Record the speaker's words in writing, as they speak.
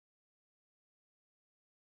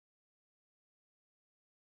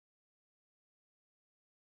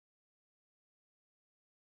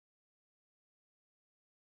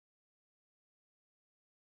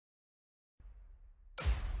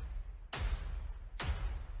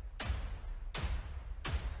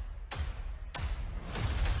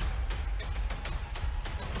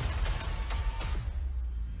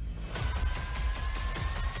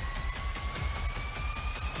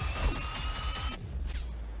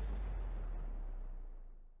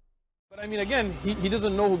I mean, again, he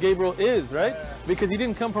doesn't know who Gabriel is, right? Because he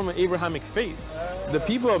didn't come from an Abrahamic faith. The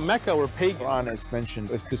people of Mecca were pagan. The Quran is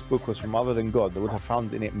mentioned, if this book was from other than God, they would have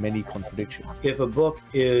found in it many contradictions. If a book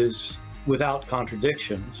is without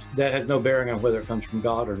contradictions, that has no bearing on whether it comes from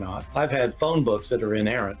God or not. I've had phone books that are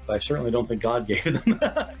inerrant, but I certainly don't think God gave them.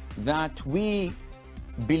 That we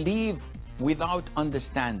believe without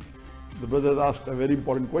understanding. The brother asked a very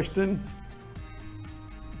important question,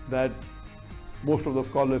 that most of the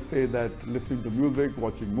scholars say that listening to music,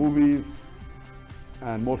 watching movies,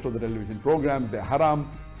 and most of the television programs, they're haram.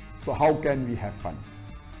 So how can we have fun?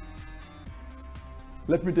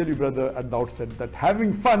 Let me tell you, brother, at the outset, that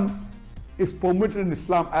having fun is permitted in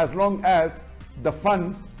Islam as long as the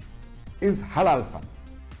fun is halal fun.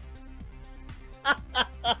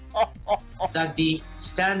 That the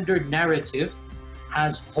standard narrative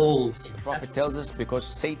has holes in it. The Prophet tells us because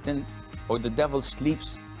Satan or the devil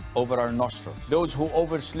sleeps over our nostrils. Those who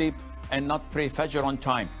oversleep and not pray Fajr on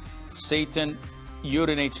time, Satan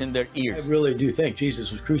urinates in their ears. I really do think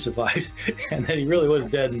Jesus was crucified and that he really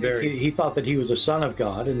was dead and buried. He thought that he was a son of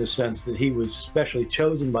God in the sense that he was specially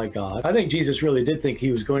chosen by God. I think Jesus really did think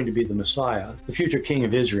he was going to be the Messiah, the future king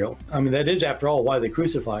of Israel. I mean, that is, after all, why they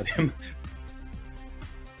crucified him.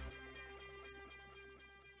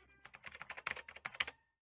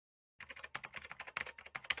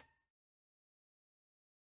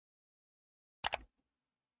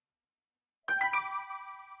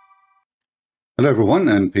 Hello everyone,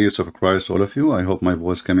 and peace of Christ all of you. I hope my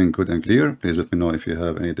voice coming good and clear. Please let me know if you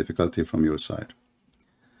have any difficulty from your side.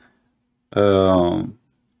 This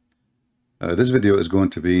video is going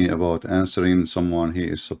to be about answering someone he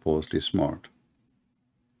is supposedly smart.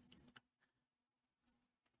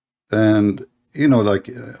 And you know, like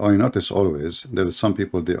I notice always, there are some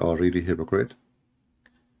people, they are really hypocrite.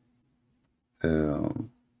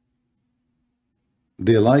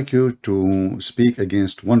 They like you to speak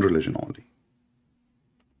against one religion only.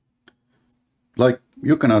 Like,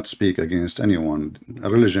 you cannot speak against anyone, a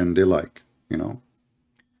religion they like, you know.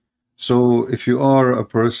 So if you are a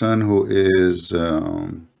person who is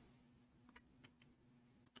a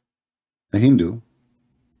Hindu,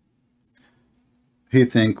 he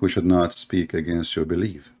think we should not speak against your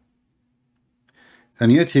belief.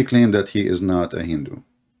 And yet he claimed that he is not a Hindu.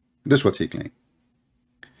 This is what he claimed.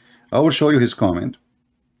 I will show you his comment.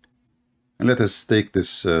 And let us take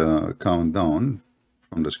this countdown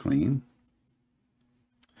from the screen.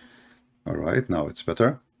 All right, now it's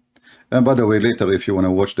better. And by the way, later, if you want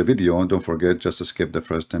to watch the video, don't forget just to skip the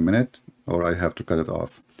first 10 minutes, or I have to cut it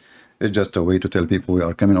off. It's just a way to tell people we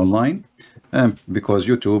are coming online. And because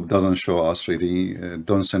YouTube doesn't show us really,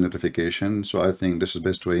 don't send notification. So I think this is the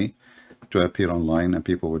best way to appear online and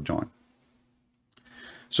people would join.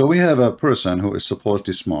 So we have a person who is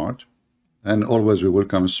supposedly smart, and always we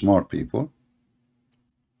welcome smart people,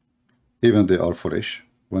 even they are foolish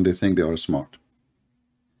when they think they are smart.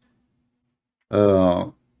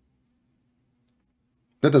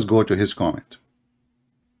 Let us go to his comment.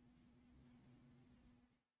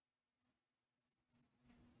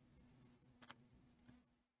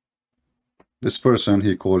 This person,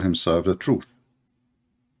 he called himself the Truth.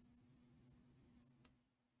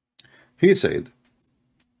 He said,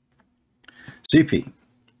 CP,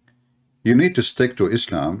 you need to stick to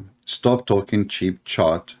Islam. Stop talking cheap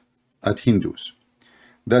chat at Hindus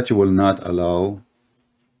that you will not allow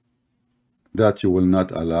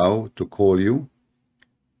to call you.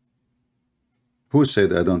 Who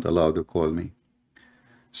said I don't allow to call me?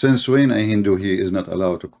 Since when a Hindu he is not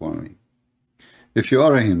allowed to call me? If you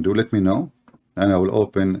are a Hindu, let me know, and I will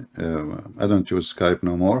open. I don't use Skype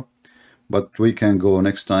no more, but we can go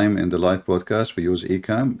next time in the live broadcast. We use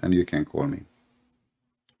Ecamm, and you can call me.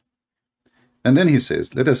 And then he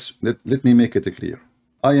says, let me make it clear.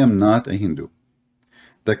 I am not a Hindu.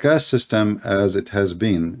 The caste system as it has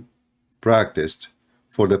been practiced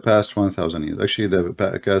for the past 1,000 years. Actually,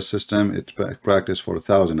 the caste system, it practiced for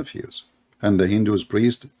 1,000 of years. And the Hindus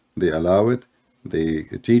priest, they allow it, they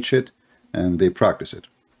teach it, and they practice it.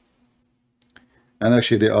 And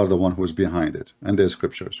actually, they are the one who is behind it, and their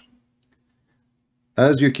scriptures.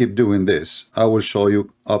 As you keep doing this, I will show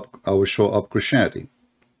up Christianity.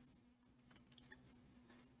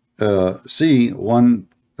 See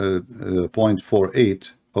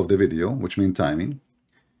 1.48 of the video, which means timing.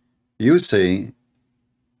 You say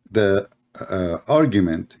the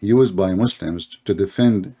argument used by Muslims to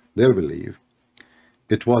defend their belief,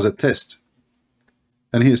 it was a test.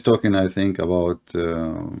 And he's talking, I think, about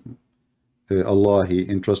Allah, he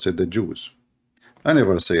entrusted the Jews. I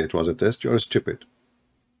never say it was a test. You are stupid.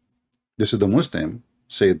 This is the Muslim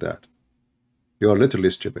said that. You are literally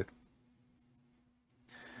stupid.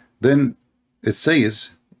 then it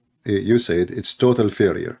says, you said, it's total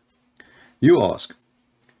failure. You ask,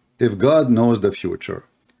 if God knows the future,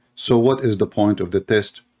 so what is the point of the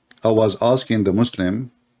test? I was asking the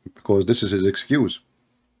Muslim, because this is his excuse.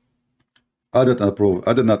 I did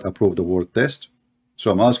not approve the word test.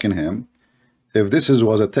 So I'm asking him, if this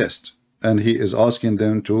was a test, and he is asking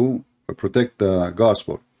them to protect the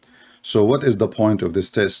gospel, so what is the point of this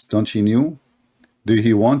test? Don't he know? Do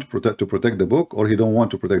he want to protect the book, or he don't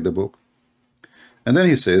want to protect the book? And then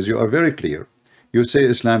he says, you are very clear. You say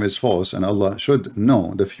Islam is false and Allah should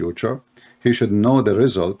know the future. He should know the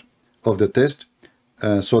result of the test.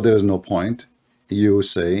 So there is no point. You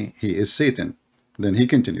say he is Satan. Then he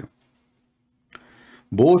continue.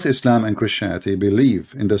 Both Islam and Christianity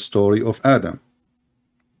believe in the story of Adam.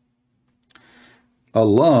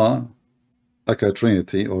 Allah, like a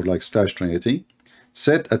Trinity or like slash Trinity,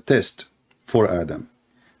 set a test for Adam,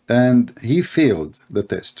 and he failed the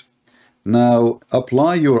test. Now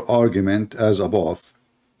apply your argument as above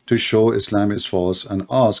to show Islam is false, and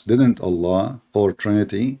ask, didn't Allah or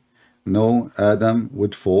Trinity know Adam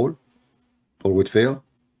would fall or would fail?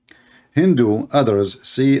 Hindu, others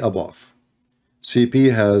see above.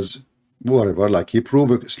 CP has whatever, like he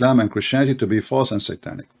proved Islam and Christianity to be false and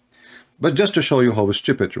satanic. But just to show you how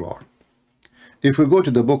stupid you are, if we go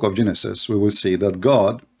to the book of Genesis, we will see that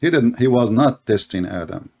God, he was not testing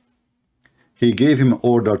Adam. He gave him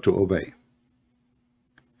order to obey.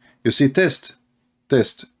 You see, test,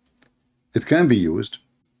 it can be used,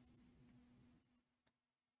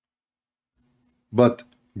 but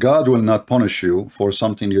God will not punish you for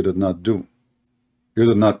something you did not do. You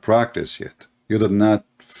did not practice yet. You did not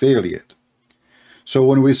fail yet. So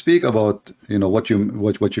when we speak about, you know, what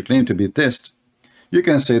you claim to be test, you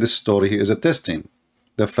can say this story is a testing.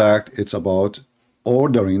 The fact it's about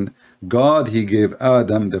ordering. God, he gave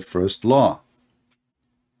Adam the first law.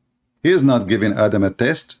 He is not giving Adam a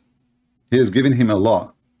test. He is giving him a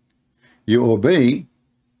law. You obey,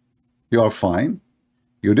 you are fine.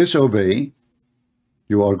 You disobey,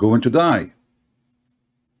 you are going to die.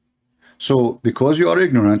 So because you are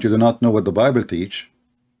ignorant, you do not know what the Bible teach.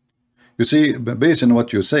 You see, based on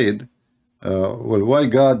what you said, well, why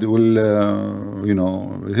God will, you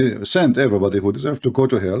know, he sent everybody who deserves to go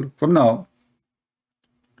to hell from now.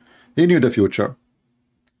 He knew the future,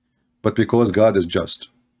 but because God is just,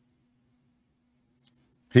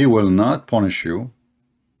 he will not punish you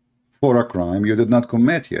for a crime you did not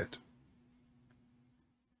commit yet.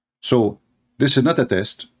 So this is not a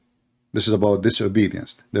test. This is about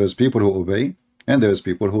disobedience. There is people who obey and there is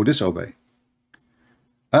people who disobey.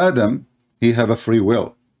 Adam, he have a free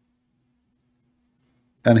will.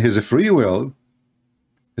 And his free will,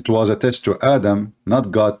 it was a test to Adam,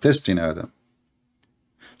 not God testing Adam.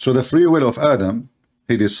 So the free will of Adam,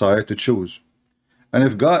 he decided to choose. And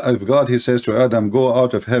if God, he says to Adam, go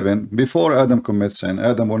out of heaven, before Adam commits sin,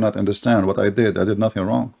 Adam will not understand what I did nothing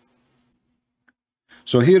wrong.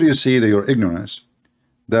 So here you see your ignorance,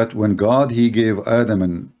 that when God, he gave Adam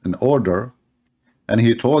an order, and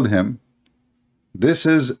he told him, this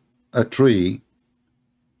is a tree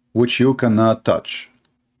which you cannot touch.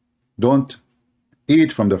 Don't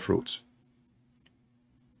eat from the fruits.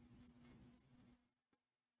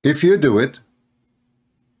 If you do it,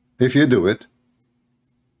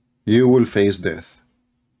 you will face death.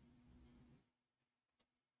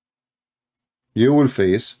 You will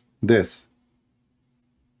face death.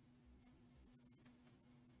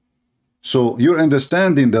 So your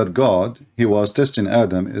understanding that God, he was testing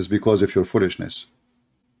Adam, is because of your foolishness.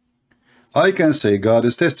 I can say God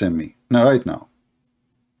is testing me now, right now,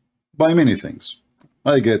 by many things.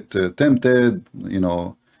 I get tempted, you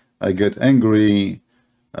know, I get angry,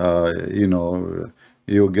 you know,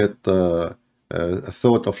 you get a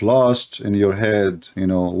thought of lust in your head, you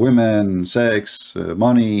know, women, sex,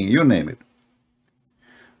 money, you name it.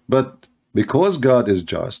 But because God is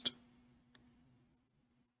just,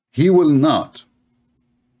 he will not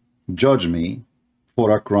judge me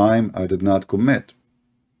for a crime I did not commit.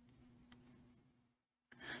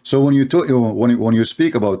 So when you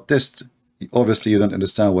speak about test, obviously you don't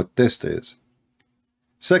understand what test is.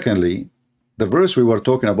 Secondly, the verse we were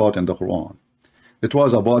talking about in the Quran, it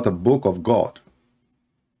was about a book of God.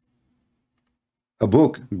 A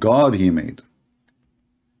book God he made.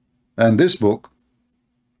 And this book,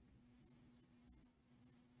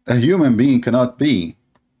 a human being cannot be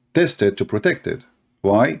tested to protect it.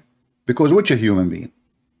 Why? Because which a human being?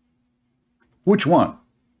 Which one?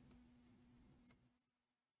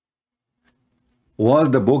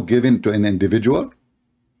 Was the book given to an individual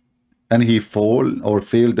and he fall or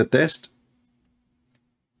failed the test?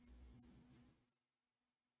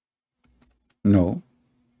 No.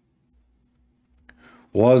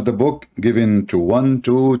 Was the book given to 1,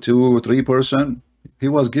 2, 2, 3%? He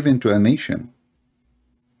was given to a nation.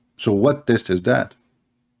 So what test is that?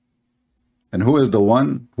 And who is the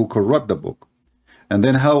one who corrupt the book? And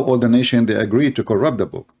then how all the nation they agree to corrupt the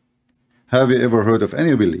book? Have you ever heard of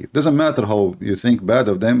any belief? Doesn't matter how you think bad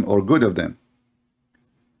of them or good of them.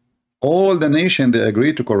 All the nation they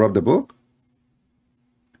agree to corrupt the book.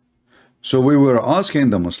 So we were asking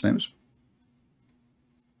the Muslims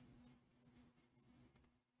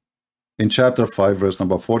in chapter 5 verse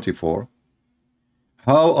number 44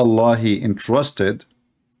 how Allah he entrusted,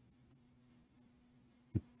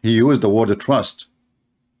 he used the word trust.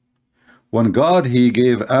 When God he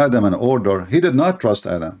gave Adam an order, he did not trust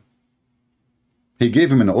Adam. He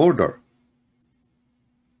gave him an order.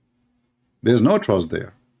 There's no trust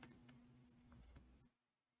there.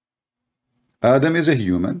 Adam is a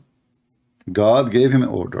human. God gave him an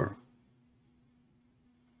order.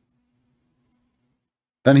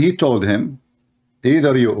 And he told him,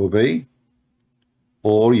 either you obey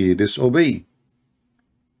or you disobey.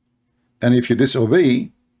 And if you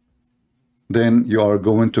disobey, then you are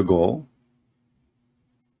going to go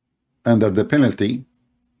under the penalty,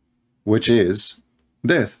 which is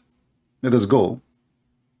death. Let us go.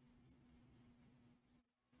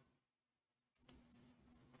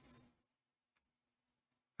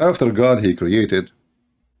 After God he created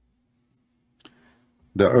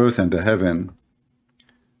the earth and the heaven,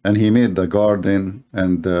 and he made the garden,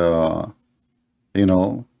 and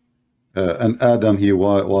and Adam he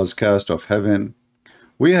was cast off heaven.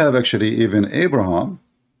 We have actually even Abraham.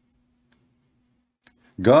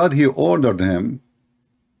 God he ordered him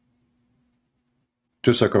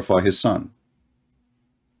to sacrifice his son.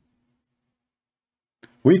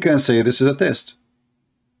 We can say this is a test.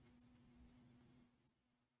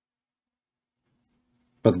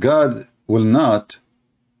 But God will not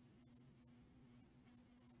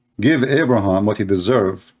give Abraham what he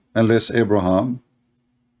deserved unless Abraham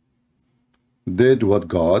did what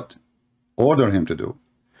God ordered him to do.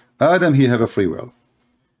 Adam, he have a free will.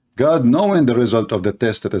 God, knowing the result of the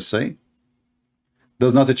test, let us say,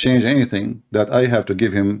 does not change anything, that I have to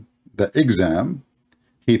give him the exam.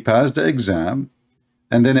 He passed the exam,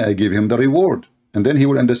 and then I give him the reward. And then he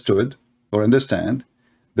will understand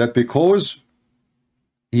that because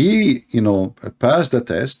he, passed the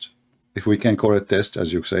test, if we can call it test,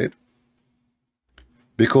 as you said,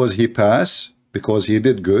 because he passed, because he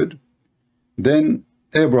did good, then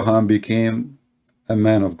Abraham became a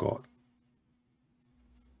man of God.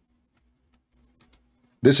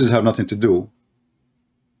 This has have nothing to do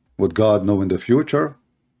with God knowing the future.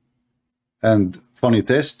 And funny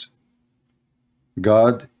test,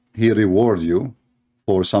 God, he reward you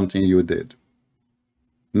for something you did,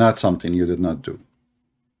 not something you did not do.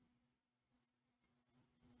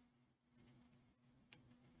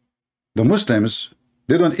 The Muslims,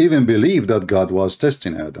 they don't even believe that God was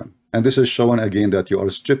testing Adam. And this is showing again that you are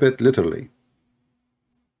stupid, literally.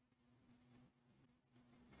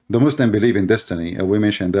 The Muslims believe in destiny, and we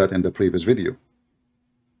mentioned that in the previous video.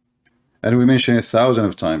 And we mentioned it thousands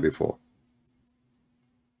of times before.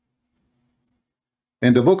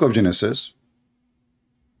 In the book of Genesis,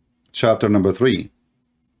 chapter number 3,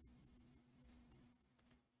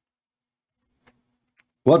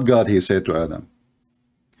 what God he said to Adam?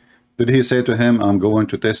 Did he say to him, I'm going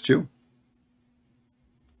to test you?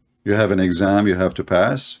 You have an exam you have to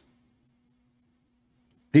pass?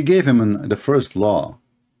 He gave him the first law,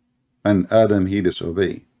 and Adam he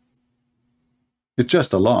disobeyed. It's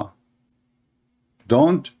just a law.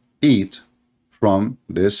 Don't eat from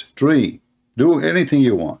this tree. Do anything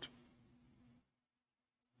you want.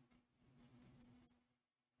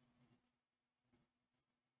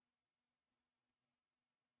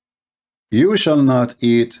 You shall not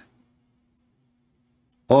eat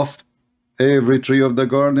of every tree of the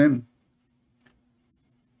garden.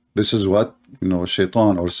 This is what,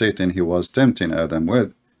 Shaitan or Satan, he was tempting Adam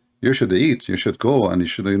with. You should eat, you should go, and you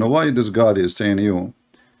should, why this God is saying you,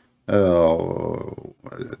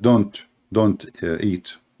 don't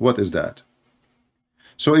eat. What is that?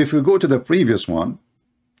 So if we go to the previous one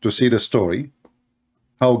to see the story,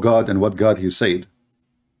 how God and what God he said,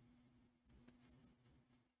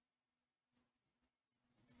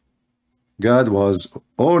 God was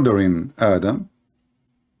ordering Adam.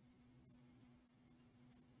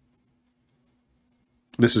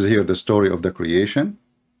 This is here the story of the creation.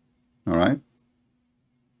 All right.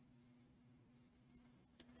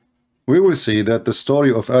 We will see that the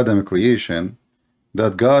story of Adam creation,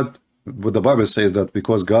 that God, what the Bible says, that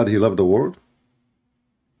because God he loved the world,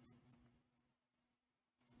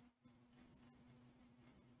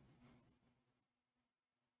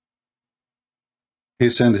 he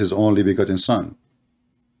sent his only begotten son.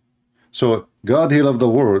 So God, he loved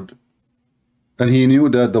the world, and he knew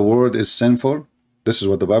that the world is sinful. This is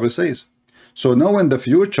what the Bible says. So knowing the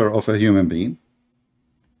future of a human being,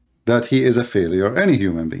 that he is a failure, any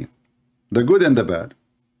human being, the good and the bad,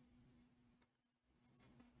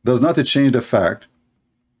 does not change the fact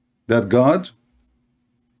that God,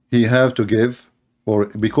 he have to give, or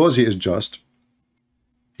because he is just,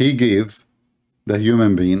 he gave the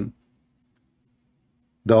human being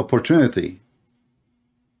the opportunity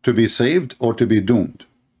to be saved or to be doomed.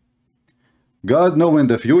 God, knowing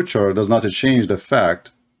the future, does not change the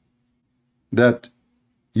fact that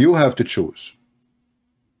you have to choose.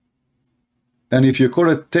 And if you call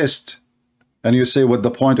it test, and you say what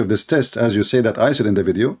the point of this test, as you say that I said in the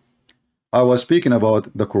video, I was speaking about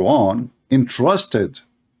the Quran entrusted,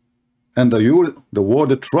 and the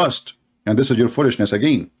word trust, and this is your foolishness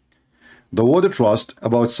again. The word trust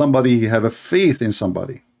about somebody, he have a faith in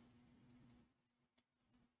somebody.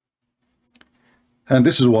 And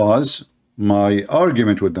this was my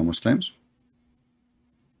argument with the Muslims.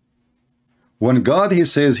 When God, he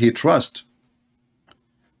says he trusts,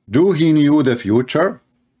 do he knew the future?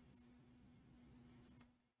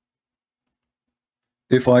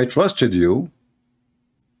 If I trusted you,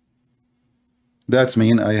 that's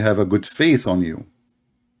mean I have a good faith on you.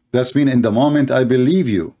 That's mean in the moment I believe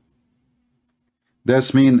you.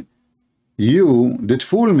 That's mean you did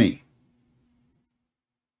fool me.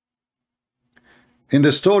 In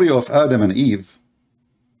the story of Adam and Eve,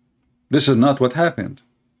 this is not what happened.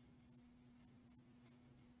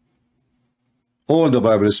 All the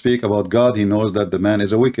Bible speak about God, he knows that the man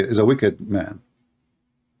is a wicked man.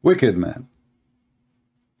 Wicked man.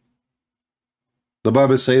 The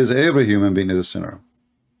Bible says every human being is a sinner,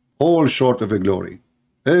 all short of a glory.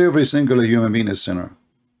 Every single human being is a sinner.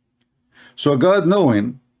 So God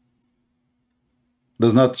knowing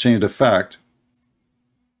does not change the fact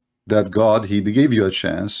that God, he gave you a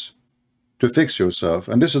chance to fix yourself.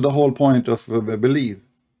 And this is the whole point of belief.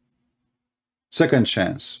 Second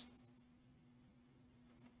chance.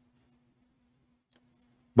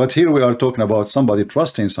 But here we are talking about somebody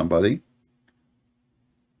trusting somebody.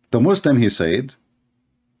 The Muslim, he said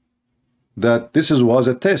that this was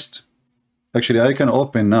a test. Actually, I can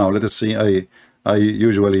open now. Let us see. I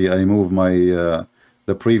usually move my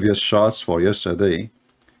the previous shots for yesterday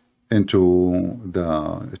into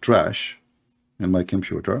the trash in my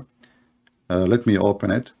computer. Let me open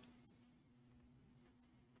it,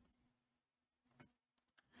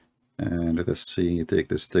 and let us see. Take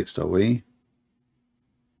this text away.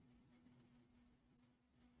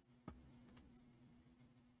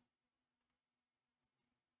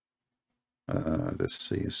 Let's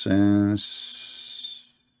see, since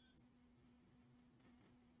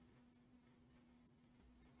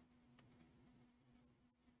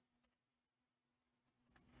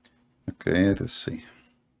okay, let's see.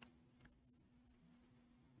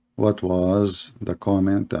 What was the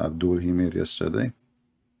comment that Abdul he made yesterday?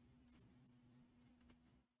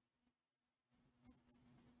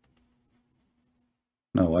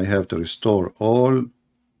 Now I have to restore all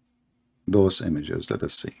those images. Let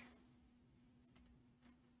us see.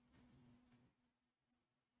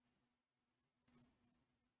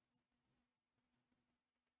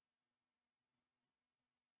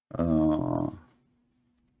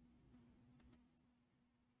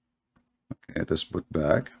 Okay, let's put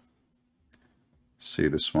back. See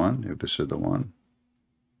this one, if this is the one.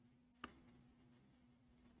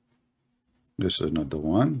 This is not the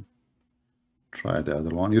one. Try the other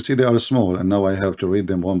one. You see they are small, and now I have to read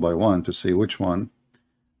them one by one to see which one,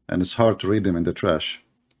 and it's hard to read them in the trash.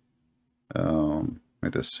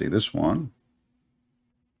 Let us see this one.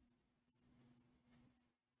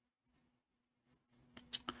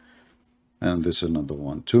 And this is another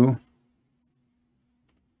one too.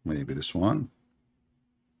 Maybe this one.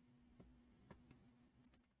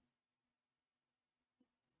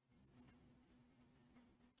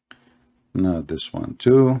 Not this one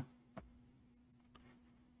too.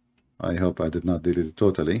 I hope I did not delete it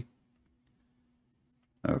totally.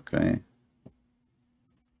 Okay.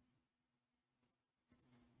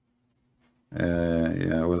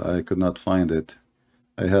 Yeah, well, I could not find it.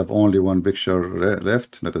 I have only one picture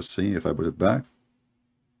left. Let us see if I put it back.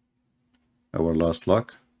 Our last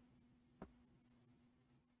luck.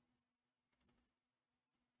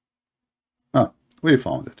 Ah, we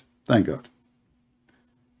found it. Thank God.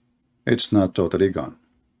 It's not totally gone.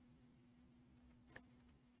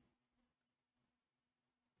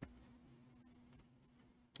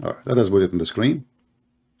 All right, let us put it on the screen.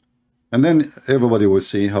 And then everybody will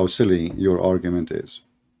see how silly your argument is.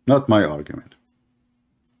 Not my argument.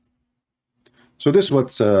 So this is what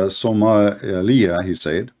Somalia, he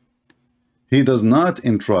said. He does not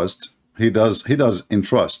entrust, he does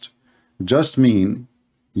entrust, just mean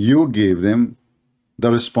you give them the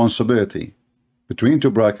responsibility between two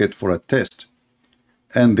brackets for a test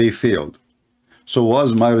and they failed. So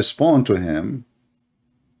was my response to him,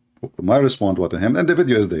 and the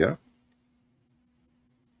video is there.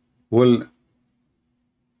 Well,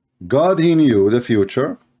 God, he knew the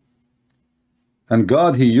future, and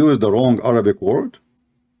God, he used the wrong Arabic word,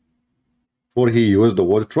 for he used the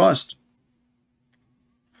word trust.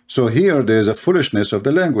 So here there is a foolishness of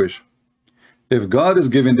the language. If God is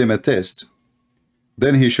giving them a test,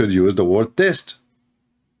 then he should use the word test.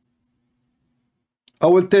 I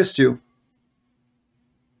will test you.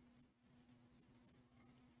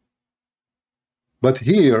 But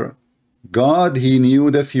here, God, he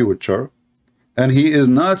knew the future, and he is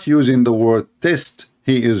not using the word test,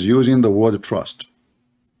 he is using the word trust.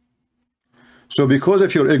 So because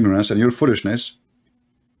of your ignorance and your foolishness,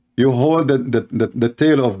 you hold the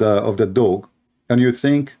tail of the dog, and you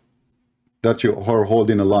think that you are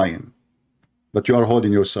holding a lion, but you are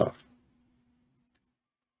holding yourself.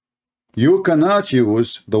 You cannot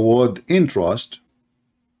use the word entrust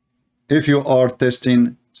if you are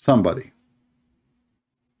testing somebody.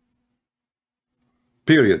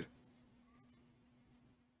 Period.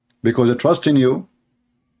 Because I trust in you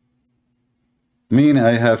mean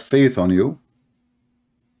I have faith on you,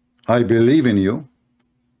 I believe in you,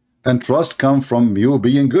 and trust comes from you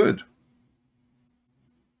being good.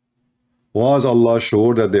 Was Allah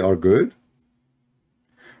sure that they are good?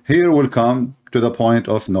 Here will come to the point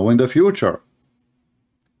of knowing the future.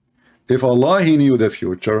 If Allah, he knew the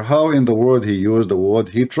future, how in the world he used the word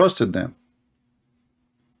he trusted them?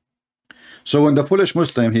 So when the foolish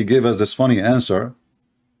Muslim, he gave us this funny answer,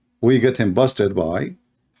 we get him busted by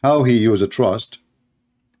how he used a trust,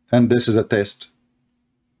 and this is a test.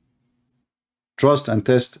 Trust and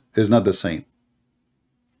test is not the same.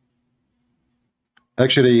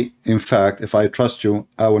 Actually, in fact, if I trust you,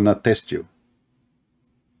 I will not test you.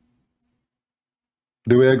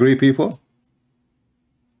 Do we agree, people?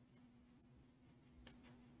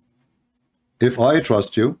 If I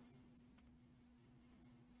trust you,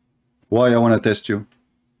 why I want to test you?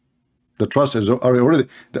 The trust is already,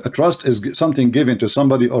 the trust is something given to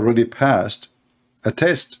somebody already passed a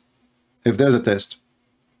test, if there's a test.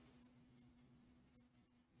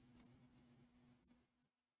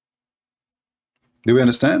 Do we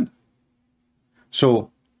understand?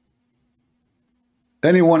 So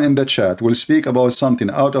anyone in the chat will speak about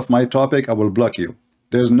something out of my topic, I will block you.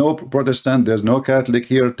 There's no Protestant, there's no Catholic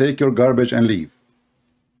here. Take your garbage and leave.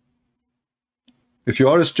 If you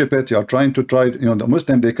are stupid, you are trying to the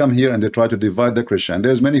Muslim, they come here and they try to divide the Christian.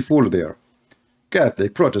 There's many fools there.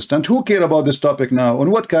 Catholic, Protestant, who care about this topic now?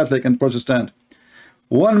 On what Catholic and Protestant?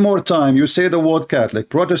 One more time, you say the word Catholic,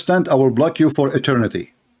 Protestant, I will block you for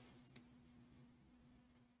eternity.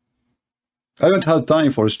 I don't have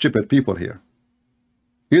time for stupid people here.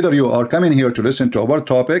 Either you are coming here to listen to our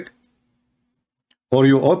topic, or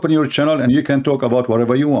you open your channel and you can talk about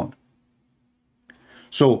whatever you want.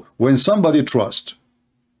 So when somebody trusts,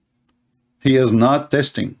 he is not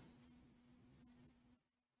testing.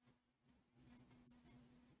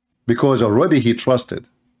 Because already he trusted.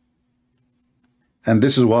 And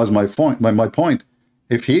this was my point.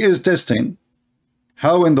 If he is testing,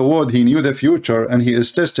 how in the world he knew the future and he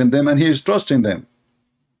is testing them and he is trusting them?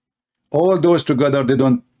 All those together, they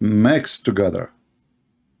don't mix together.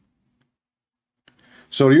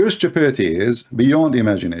 So your stupidity is beyond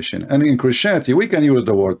imagination. And in Christianity, we can use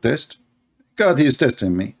the word test. God, he is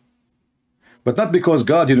testing me. But not because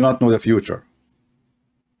God, he do not know the future.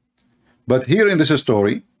 But here in this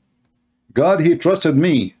story, God, he trusted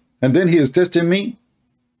me, and then he is testing me.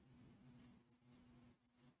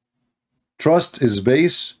 Trust is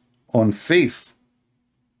based on faith.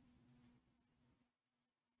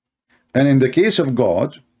 And in the case of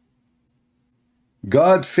God,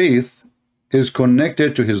 God's faith is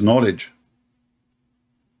connected to his knowledge.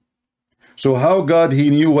 So how God, he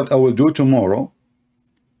knew what I will do tomorrow,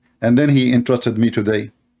 and then he entrusted me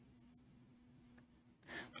today?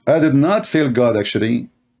 I did not fail God, actually.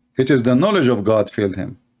 It is the knowledge of God failed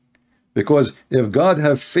him. Because if God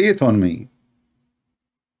have faith on me,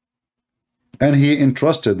 and he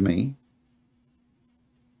entrusted me,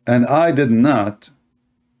 and I did not,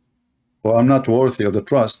 or I'm not worthy of the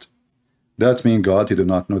trust, that means God, he did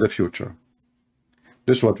not know the future.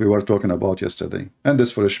 This is what we were talking about yesterday. And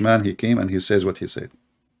this foolish man, he came and he says what he said.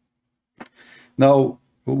 Now,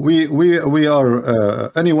 we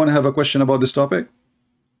are, anyone have a question about this topic?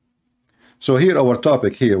 So here, our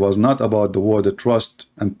topic here was not about the word trust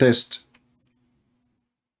and test.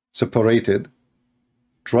 separated.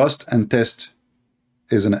 Trust and test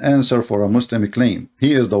is an answer for a Muslim claim.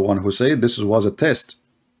 He is the one who said this was a test.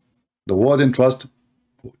 The word in trust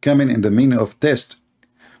coming in the meaning of test.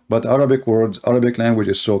 But Arabic words, Arabic language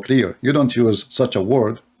is so clear. You don't use such a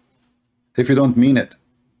word if you don't mean it.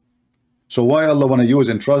 So why Allah want to use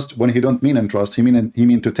in trust when he don't mean in trust? He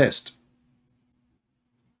mean to test.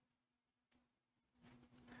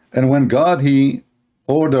 And when God he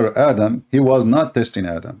ordered Adam, he was not testing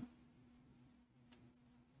Adam.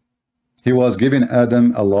 He was giving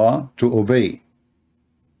Adam a law to obey.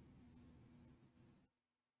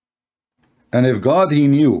 And if God he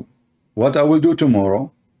knew what I will do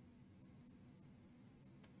tomorrow,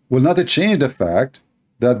 will not change the fact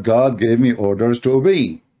that God gave me orders to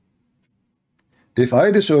obey. If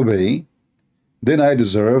I disobey, then I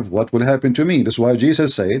deserve what will happen to me. That's why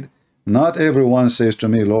Jesus said, not everyone says to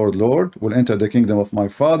me, Lord, Lord, will enter the kingdom of my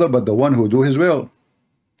Father, but the one who do his will.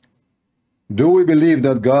 Do we believe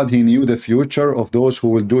that God he knew the future of those who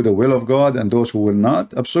will do the will of God and those who will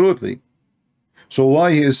not? Absolutely. So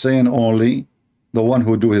why he is saying only the one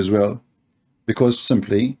who do his will? Because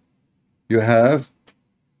simply you have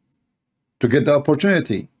to get the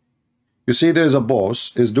opportunity. You see, there's a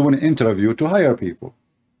boss is doing an interview to hire people.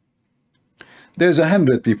 There's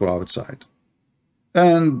 100 people outside,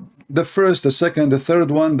 and the first, the second, the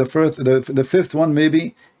third one, the fifth one,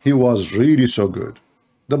 maybe he was really so good.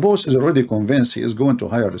 The boss is already convinced he is going to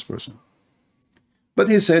hire this person. But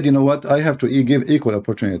he said, you know what, I have to give equal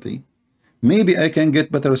opportunity. Maybe I can get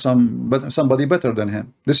somebody better than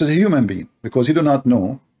him. This is a human being, because he do not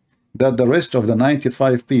know that the rest of the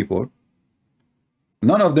 95 people,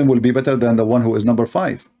 none of them will be better than the one who is number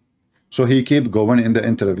 5. So he keep going in the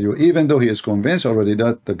interview, even though he is convinced already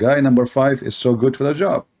that the guy number 5 is so good for the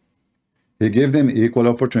job. He gave them equal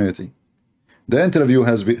opportunity. The interview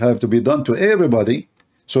have to be done to everybody.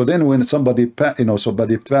 So then when somebody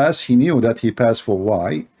passed, he knew that he passed for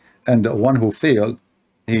why, and the one who failed,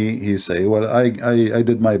 he say, well, I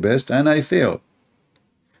did my best and I failed.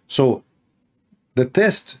 So the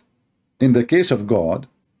test in the case of God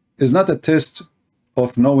is not a test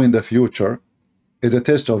of knowing the future. Is a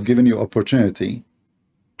test of giving you opportunity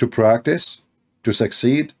to practice, to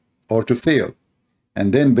succeed, or to fail.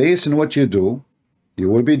 And then based on what you do, you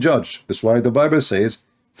will be judged. That's why the Bible says,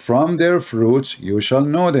 from their fruits you shall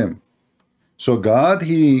know them. So God,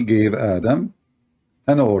 he gave Adam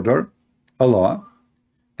an order, a law,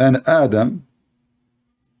 and Adam,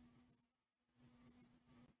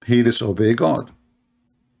 he disobeyed God.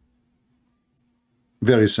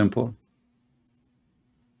 Very simple.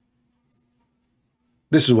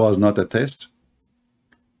 This was not a test.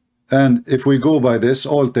 And if we go by this,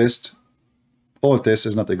 all tests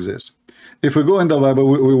does not exist. If we go in the Bible,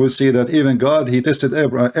 we will see that even God, he tested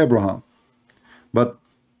Abraham. But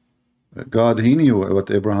God, he knew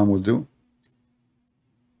what Abraham would do.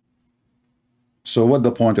 So what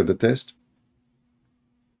the point of the test?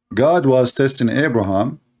 God was testing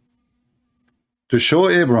Abraham to show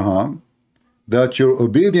Abraham that your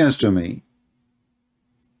obedience to me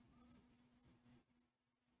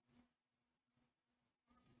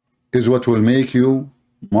is what will make you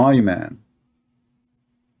my man.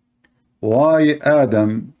 Why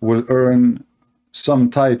Adam will earn some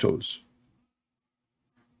titles?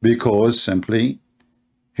 Because simply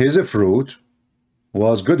his fruit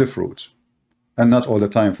was good fruit, and not all the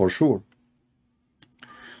time for sure.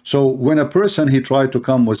 So when a person he tried to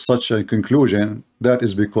come with such a conclusion, that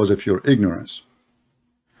is because of your ignorance.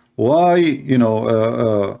 Why, you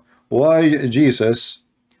know, why Jesus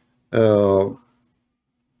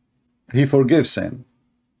he forgives sin,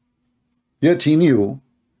 yet he knew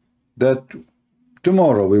that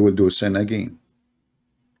tomorrow we will do sin again.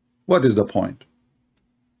 What is the point?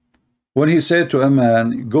 When he said to a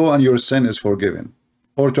man, go and your sin is forgiven,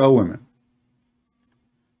 or to a woman,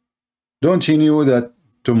 don't he knew that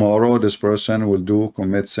tomorrow this person will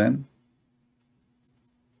commit sin?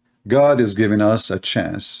 God is giving us a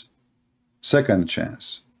chance, second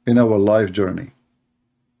chance in our life journey.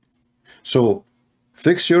 So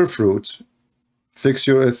fix your fruits, fix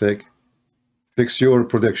your ethic, fix your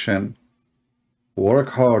prediction, work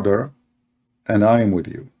harder, and I am with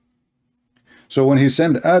you. So when he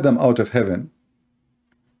sent Adam out of heaven,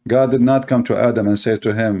 God did not come to Adam and say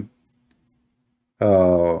to him,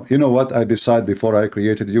 you know what, I decide before I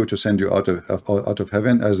created you to send you out of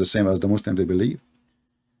heaven, as the same as the Muslims they believe.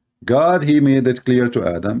 God, he made it clear to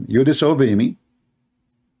Adam, you disobey me.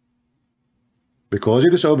 Because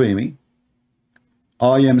you disobey me,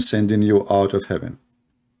 I am sending you out of heaven.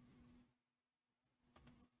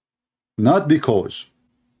 Not because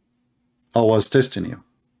I was testing you.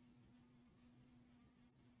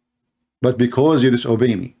 but because you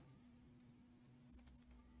disobey me.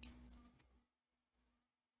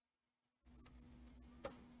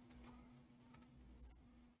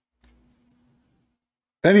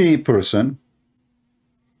 Any person,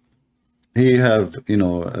 he have, you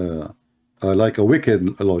know, like a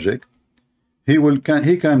wicked logic,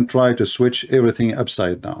 he can try to switch everything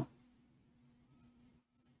upside down.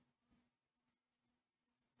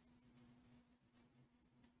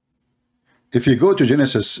 If you go to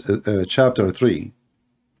Genesis chapter 3,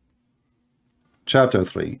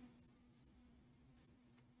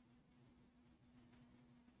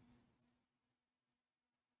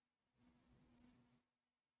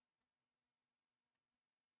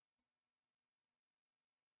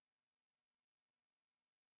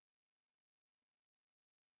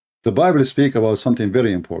 the Bible speaks about something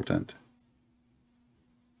very important.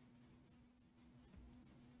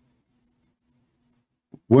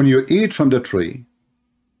 When you eat from the tree,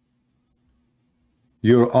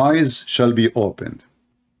 your eyes shall be opened,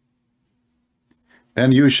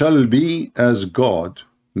 and you shall be as God,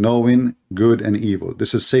 knowing good and evil.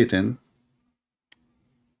 This is Satan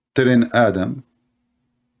telling Adam.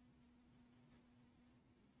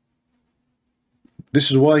 This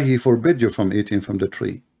is why he forbid you from eating from the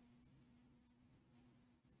tree.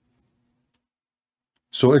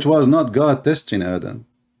 So it was not God testing Adam.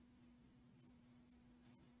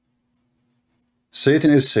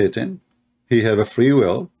 Satan is Satan. He have a free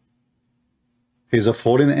will. He's a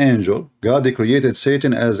fallen angel. God created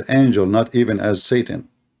Satan as angel, not even as Satan.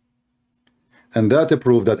 And that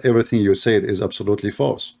proved that everything you said is absolutely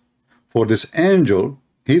false. For this angel,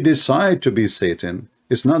 he decided to be Satan.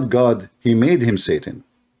 It's not God. He made him Satan.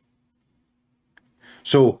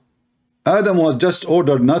 So Adam was just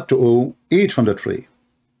ordered not to eat from the tree.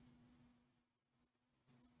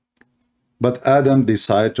 But Adam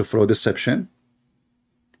decided to throw deception,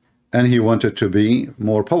 and he wanted to be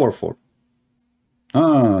more powerful.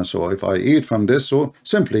 So if I eat from this, so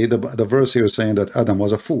simply the verse here is saying that Adam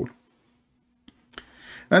was a fool.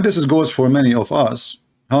 And this goes for many of us.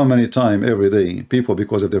 How many times every day people,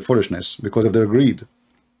 because of their foolishness, because of their greed,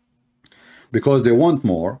 because they want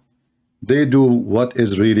more, they do what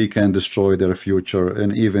is really can destroy their future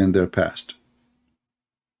and even their past.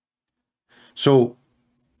 So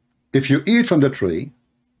if you eat from the tree,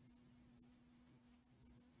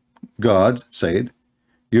 God said,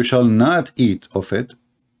 you shall not eat of it,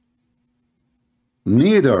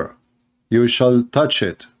 neither you shall touch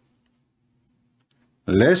it,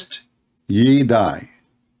 lest ye die.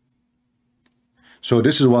 So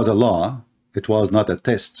this was a law. It was not a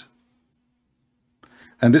test.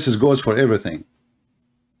 And this goes for everything.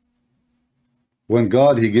 When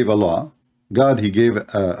God, he gave a law, God, he gave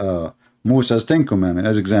Moses 10 commandments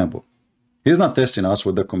as example. He's not testing us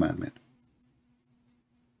with the commandment.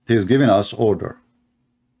 He's giving us order.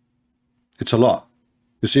 It's a law.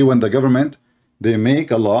 You see, when the government, they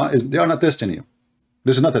make a law, they are not testing you.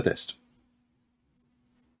 This is not a test.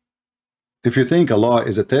 If you think a law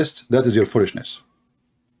is a test, that is your foolishness.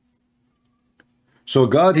 So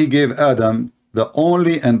God, he gave Adam the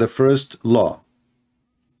only and the first law.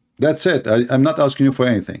 That's it. I'm not asking you for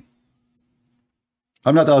anything.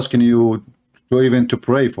 I'm not asking you to even to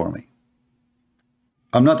pray for me.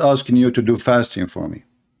 I'm not asking you to do fasting for me.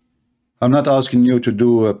 I'm not asking you to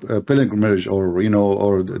do a pilgrimage or, you know,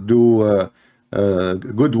 or do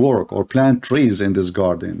good work or plant trees in this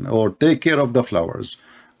garden or take care of the flowers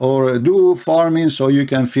or do farming so you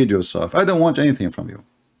can feed yourself. I don't want anything from you.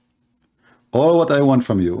 All what I want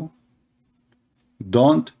from you,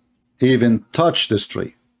 don't even touch this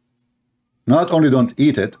tree. Not only don't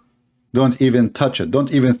eat it, don't even touch it.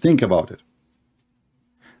 Don't even think about it.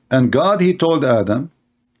 And God, he told Adam,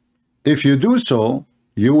 if you do so,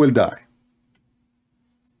 you will die.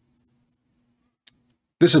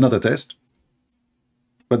 This is not a test,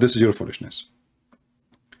 but this is your foolishness.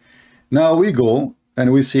 Now we go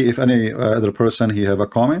and we see if any other person he have a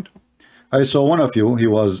comment. I saw one of you, he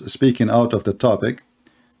was speaking out of the topic,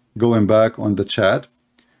 going back on the chat.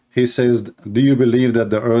 He says, do you believe that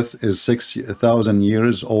the earth is 6,000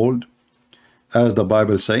 years old, as the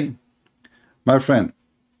Bible say? My friend,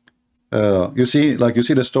 you see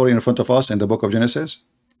the story in front of us in the book of Genesis?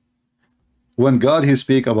 When God, he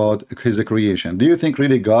speak about his creation, do you think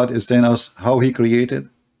really God is telling us how he created?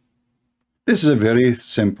 This is a very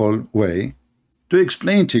simple way to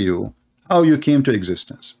explain to you how you came to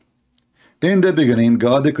existence. In the beginning,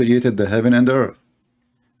 God created the heaven and the earth,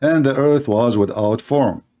 and the earth was without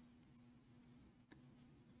form.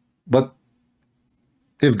 But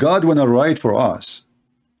if God want to write for us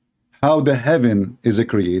how the heaven is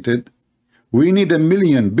created, we need a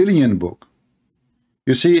million, billion book.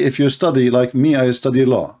 You see, if you study, like me, I study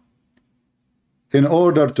law. In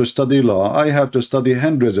order to study law, I have to study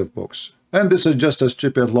hundreds of books. And this is just a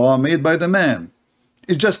stupid law made by the man.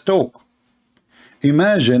 It's just talk.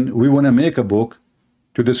 Imagine we want to make a book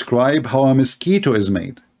to describe how a mosquito is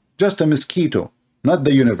made. Just a mosquito, not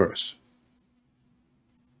the universe.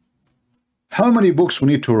 How many books we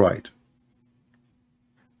need to write?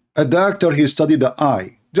 A doctor, he studied the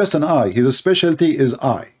eye, just an eye. His specialty is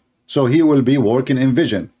eye. So he will be working in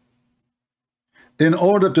vision. In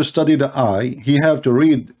order to study the eye, he have to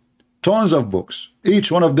read tons of books.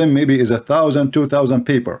 Each one of them maybe is 1,000, 2,000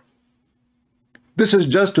 paper. This is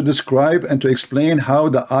just to describe and to explain how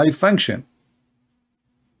the eye function.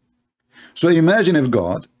 So imagine if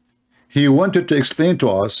God, he wanted to explain to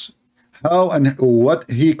us how and what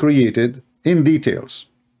he created in details.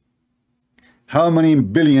 How many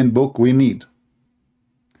billion books we need.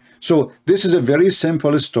 So this is a very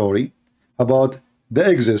simple story about the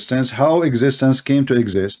existence, how existence came to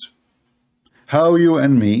exist, how you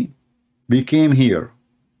and me became here,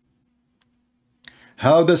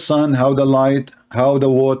 how the sun, how the light, how the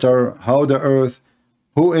water, how the earth,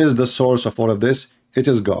 who is the source of all of this? It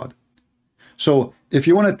is God. So if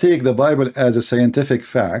you want to take the Bible as a scientific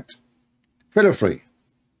fact, feel free.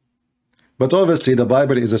 But obviously the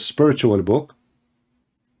Bible is a spiritual book.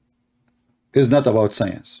 It's not about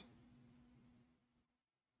science.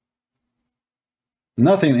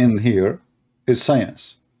 Nothing in here is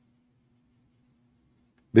science.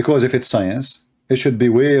 Because if it's science, it should be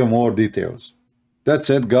way more details. That's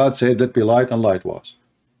it. God said, let be light, and light was.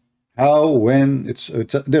 How, when,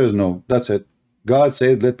 there is no, that's it. God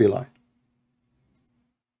said, let be light.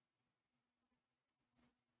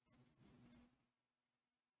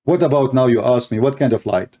 What about now, you ask me, what kind of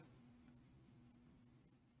light?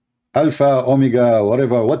 Alpha, omega,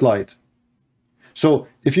 whatever, what light? So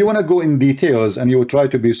if you want to go in details and you try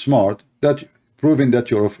to be smart, that proving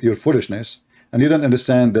that you're foolishness, and you don't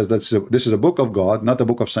understand that this is a book of God, not a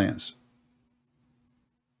book of science.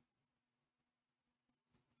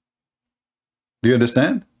 Do you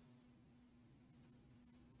understand?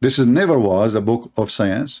 This never was a book of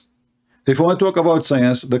science. If we want to talk about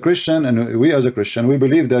science, the Christian, and we as a Christian, we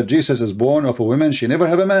believe that Jesus is born of a woman, she never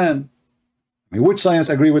have a man. I mean, which science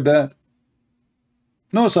agree with that?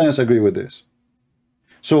 No science agree with this.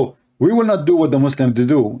 So we will not do what the Muslims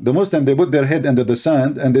do. The Muslims, they put their head under the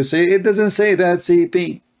sand and they say, it doesn't say that,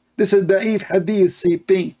 CP. This is da'if hadith,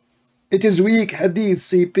 CP. It is weak hadith,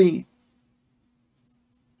 CP.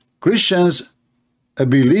 Christians, a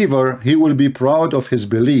believer, he will be proud of his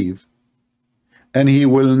belief, and he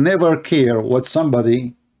will never care what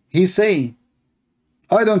somebody he say.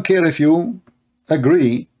 I don't care if you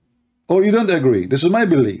agree or you don't agree. This is my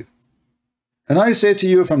belief. And I say to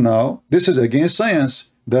you from now, this is against science,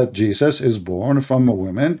 that Jesus is born from a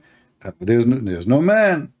woman. There's no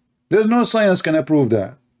man. There's no science can approve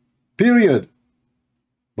that. Period.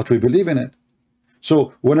 But we believe in it.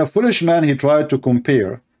 So when a foolish man, he tried to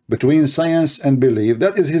compare between science and belief,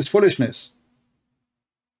 that is his foolishness.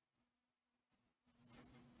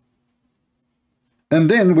 And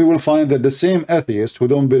then we will find that the same atheists who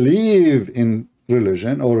don't believe in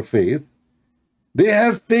religion or faith, they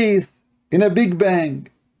have faith in a Big Bang.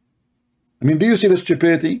 I mean, do you see the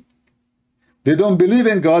stupidity? They don't believe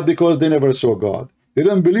in God because they never saw God. They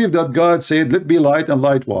don't believe that God said, let be light, and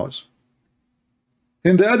light was.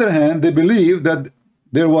 In the other hand, they believe that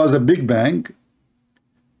there was a Big Bang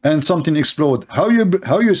and something exploded.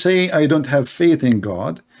 How you say I don't have faith in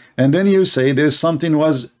God, and then you say there's something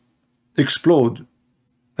was explode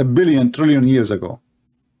 1 billion trillion years ago?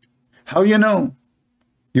 How you know?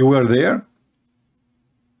 You were there?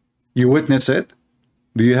 You witness it?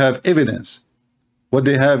 Do you have evidence? What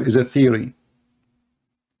they have is a theory.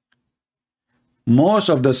 Most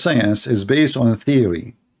of the science is based on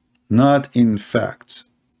theory, not in facts.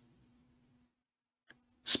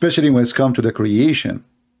 Especially when it's come to the creation.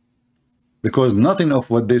 Because nothing of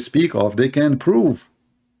what they speak of, they can prove.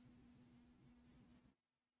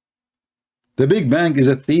 The Big Bang is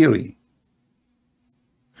a theory.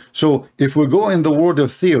 So if we go in the world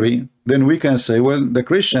of theory, then we can say, well, the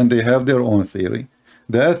Christian, they have their own theory.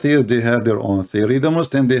 The atheists, they have their own theory. The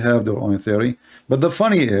Muslim, they have their own theory. But the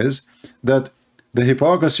funny is that the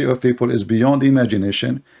hypocrisy of people is beyond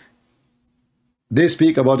imagination. They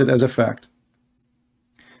speak about it as a fact.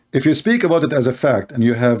 If you speak about it as a fact and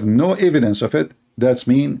you have no evidence of it, that's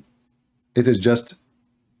mean it is just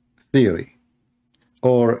theory.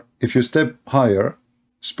 Or if you step higher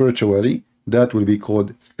spiritually, that will be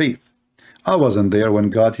called faith. I wasn't there when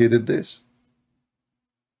God did this.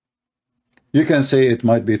 You can say it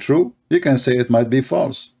might be true. You can say it might be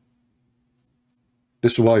false.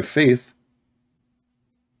 This is why faith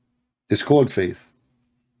is called faith.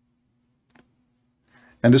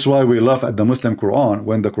 And this is why we laugh at the Muslim Quran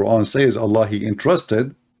when the Quran says Allah, He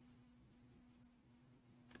entrusted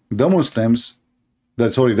the Muslims, the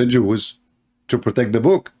Jews, to protect the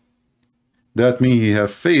book. That means he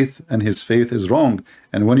have faith and his faith is wrong.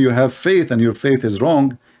 And when you have faith and your faith is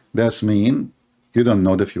wrong, that's mean you don't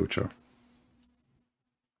know the future.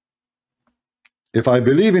 If I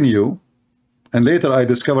believe in you and later I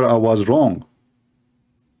discover I was wrong,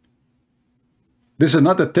 this is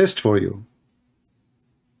not a test for you.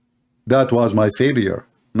 That was my failure,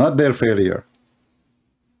 not their failure.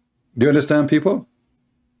 Do you understand, people?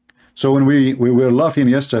 So when we were laughing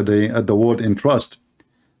yesterday at the word entrust,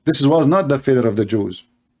 this was not the failure of the Jews.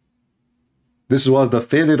 This was the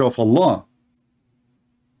failure of Allah.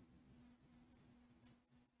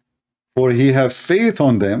 For He have faith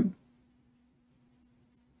on them,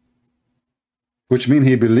 which means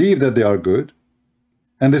He believed that they are good,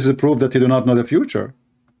 and this is proof that He do not know the future.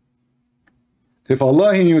 If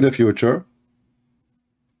Allah, He knew the future,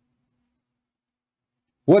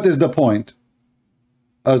 what is the point?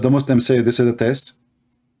 As the Muslims say, this is a test.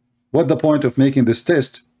 What the point of making this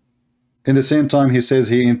test? In the same time, He says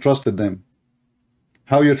He entrusted them.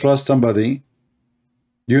 How you trust somebody?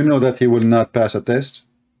 You know that he will not pass a test?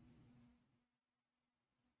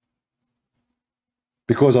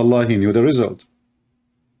 Because Allah, He knew the result.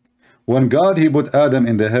 When God, He put Adam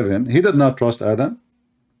in the heaven, He did not trust Adam.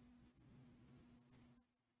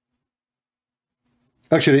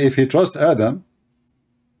 Actually, if He trusts Adam,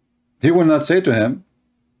 He will not say to him,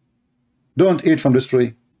 don't eat from this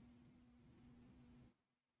tree.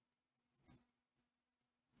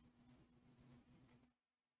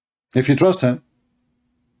 If you trust Him,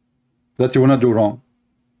 that you will not do wrong.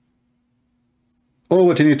 All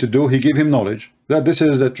what you need to do, He give him knowledge that this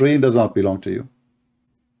is the tree, does not belong to you.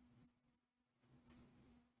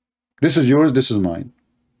 This is yours, this is mine.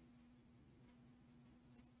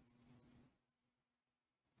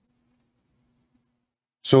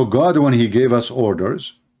 So God, when He gave us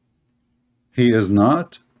orders, He is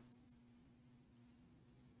not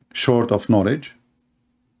short of knowledge.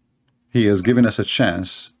 He has given us a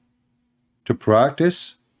chance to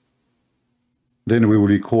practice, then we will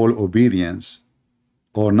recall obedience,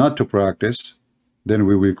 or not to practice, then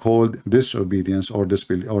we will call disobedience or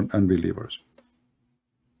unbelievers.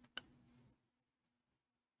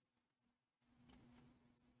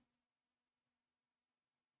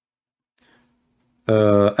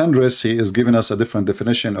 Andres, he is giving us a different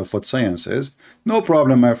definition of what science is. No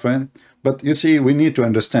problem, my friend. But you see, we need to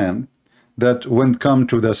understand that when it comes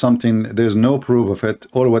to something, there's no proof of it.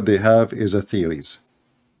 All what they have is a theories.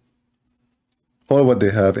 All what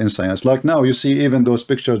they have in science. Like now, you see even those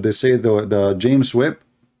pictures, they say the James Webb,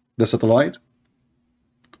 the satellite.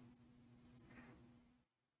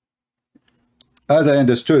 As I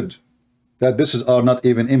understood, that this are not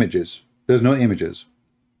even images. There's no images.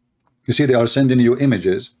 You see, they are sending you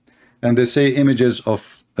images, and they say images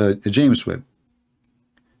of James Webb.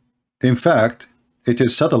 In fact, it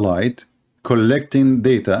is satellite collecting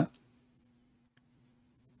data,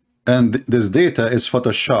 and this data is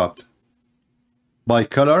photoshopped by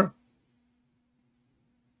color.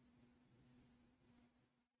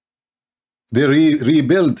 They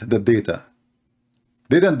rebuild the data.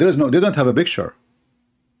 They don't have a picture.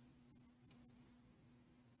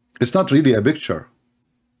 It's not really a picture.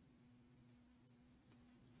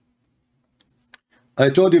 I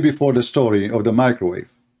told you before the story of the microwave.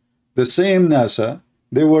 The same NASA,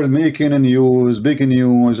 they were making a news, big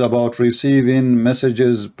news about receiving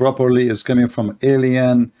messages properly is coming from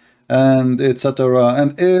alien and etc.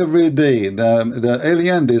 And every day the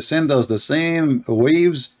alien, they send us the same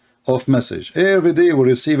waves of message. Every day we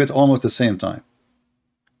receive it almost the same time.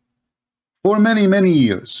 For many, many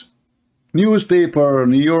years. Newspaper,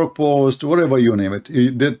 New York Post, whatever you name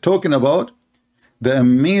it. They're talking about the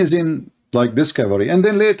amazing discovery. And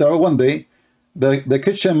then later, one day, the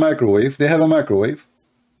kitchen microwave, they have a microwave,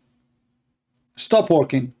 stop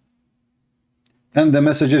working. And the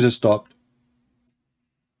messages stopped.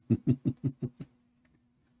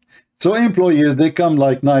 So employees, they come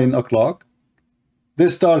like 9 o'clock. They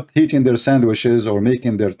start heating their sandwiches or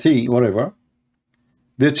making their tea, whatever.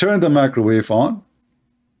 They turn the microwave on.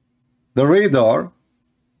 The radar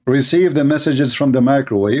receive the messages from the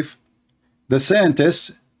microwave. The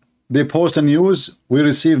scientists, they post a news, we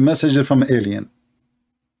receive messages from alien.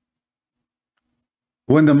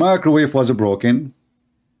 When the microwave was broken,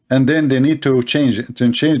 and then they need to change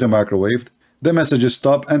the microwave, the messages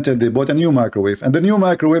stop until they bought a new microwave. And the new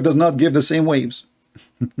microwave does not give the same waves.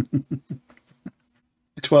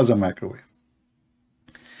 It was a microwave.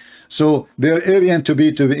 So they're alien to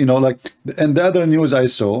be, you know, like, and the other news I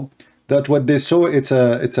saw, that what they saw,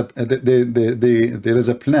 there is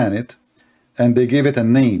a planet, and they gave it a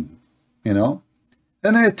name, you know,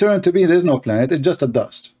 and then it turned to be, there's no planet, it's just a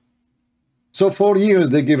dust. So for years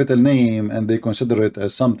they give it a name and they consider it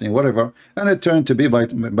as something, whatever, and it turned to be, by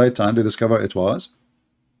time they discover it was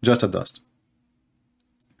just a dust.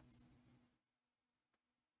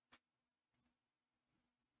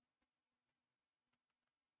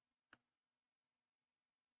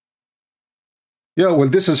 Yeah, well,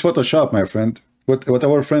 this is Photoshop, my friend. What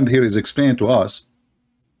our friend here is explaining to us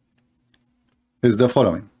is the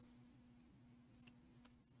following.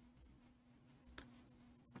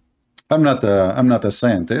 I'm not a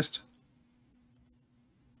scientist.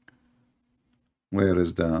 Where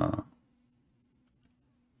is the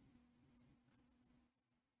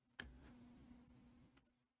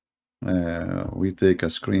we take a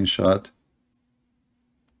screenshot.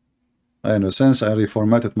 I know, since I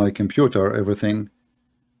reformatted my computer, everything.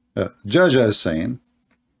 Jaja is saying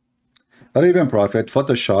Arabian Prophet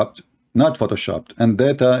photoshopped, not photoshopped, and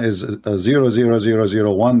data is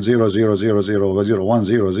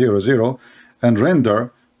 0000100000100 and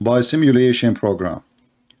render by simulation program.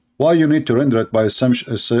 Why you need to render it by a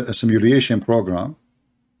simulation program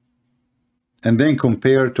and then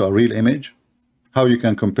compare to a real image? How you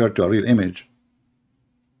can compare to a real image?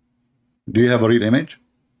 Do you have a real image?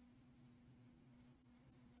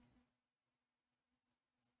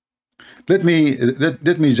 Let me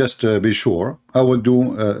just be sure. I will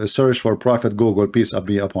do a search for Prophet Google, peace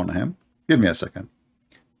be upon him. Give me a second.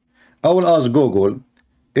 I will ask Google,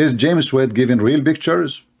 is James Wade giving real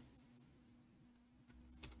pictures?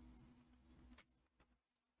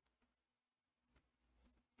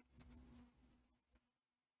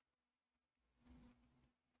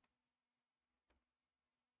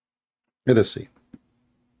 Let us see.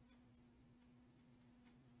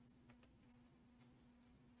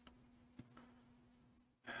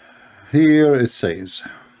 Here it says,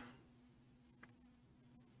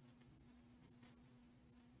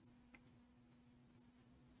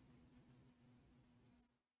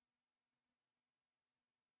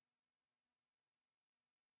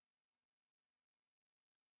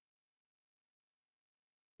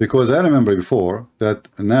 because I remember before that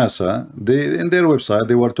NASA, in their website,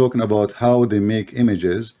 they were talking about how they make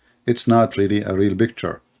images. It's not really a real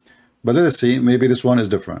picture. But let us see, maybe this one is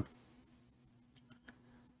different.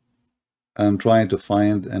 I'm trying to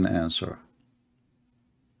find an answer.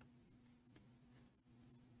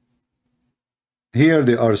 Here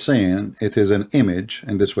they are saying it is an image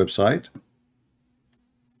in this website.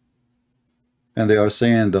 And they are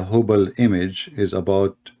saying the Hubble image is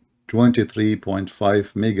about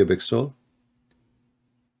 23.5 megapixel.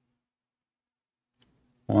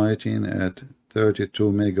 Writing at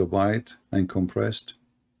 32 megabyte and compressed.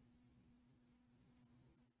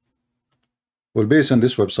 Well, based on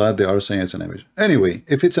this website, they are saying it's an image. Anyway,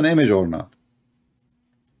 if it's an image or not,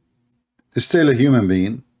 it's still a human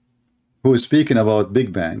being who is speaking about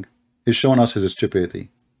Big Bang, is showing us his stupidity.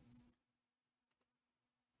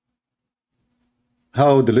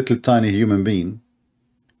 How the little tiny human being,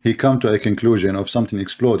 he come to a conclusion of something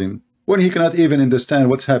exploding when he cannot even understand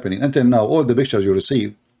what's happening. Until now, all the pictures you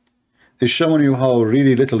receive is showing you how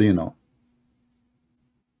really little you know.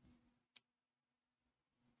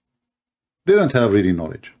 They don't have really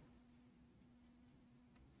knowledge.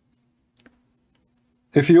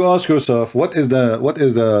 If you ask yourself, what is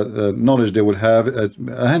the knowledge they will have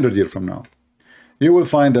 100 years from now, you will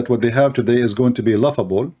find that what they have today is going to be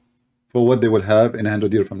laughable for what they will have in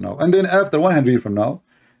 100 years from now. And then after 100 years from now,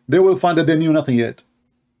 they will find that they knew nothing yet.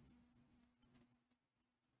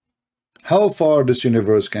 How far this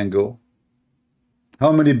universe can go?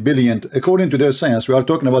 How many billion? According to their science, we are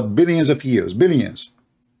talking about billions of years, billions.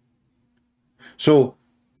 So,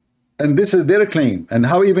 and this is their claim. And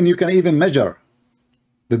how even you can even measure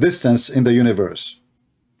the distance in the universe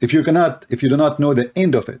if you do not know the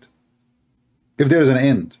end of it, if there is an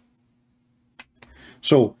end.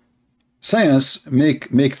 So science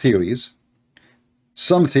make theories.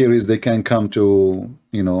 Some theories they can come to,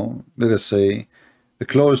 you know, let us say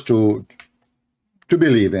close to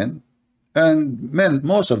believe in, and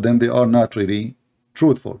most of them, they are not really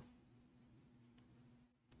truthful.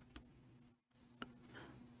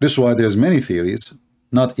 This is why there's many theories,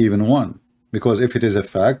 not even one, because if it is a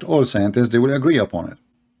fact, all scientists, they will agree upon it.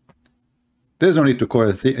 There's no need to call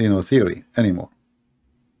it theory anymore.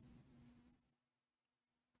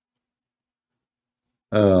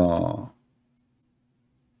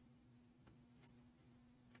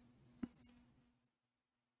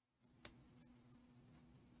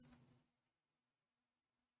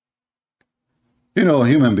 You know,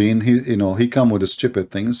 human being, he come with the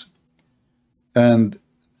stupid things, and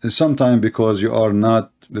sometimes because you are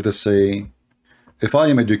not, let us say, if I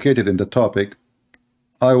am educated in the topic,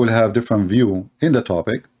 I will have different view in the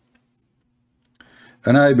topic,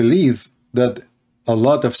 and I believe that a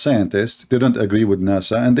lot of scientists, they don't agree with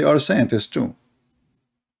NASA, and they are scientists too.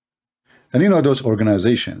 And you know those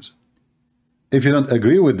organizations, if you don't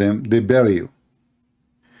agree with them, they bury you.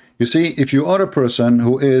 You see, if you are a person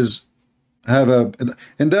who is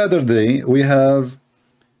in the other day we have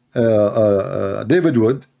David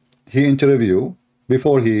Wood, he interviewed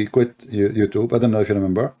before he quit YouTube. I don't know if you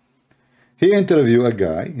remember. He interviewed a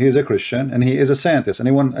guy. He is a Christian and he is a scientist.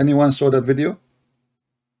 Anyone saw that video?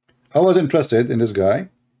 I was interested in this guy.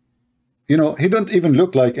 You know, he don't even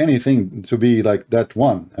look like anything to be like that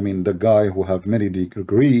one. I mean, the guy who have many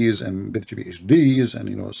degrees and PhDs and,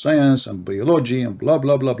 you know, science and biology and blah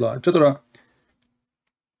blah blah blah, etc.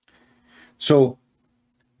 So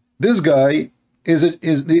this guy is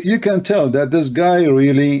you can tell that this guy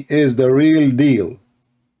really is the real deal,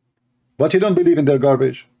 but he don't believe in their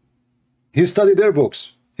garbage. He studied their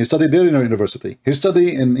books. He studied their university. He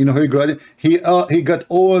studied, and you know, he graduated. He got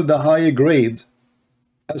all the high grade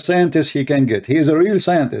a scientist he can get. He is a real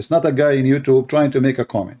scientist, not a guy in YouTube trying to make a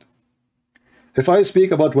comment. If I speak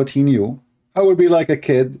about what he knew, I will be like a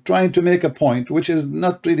kid trying to make a point which is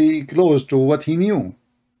not really close to what he knew.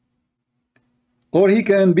 Or he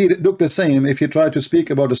can look the same. If he try to speak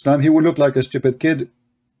about Islam, he will look like a stupid kid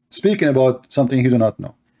speaking about something he do not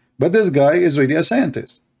know. But this guy is really a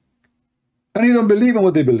scientist, and he don't believe in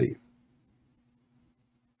what they believe.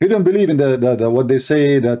 He don't believe in what they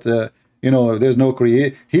say, that you know, there's no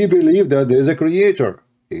creator. He believed that there's a creator.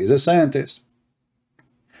 He's a scientist.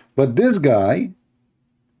 But this guy,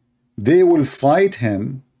 they will fight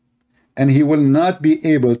him, and he will not be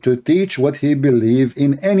able to teach what he believes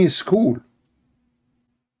in any school.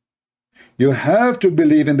 You have to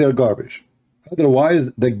believe in their garbage. Otherwise,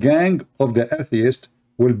 the gang of the atheist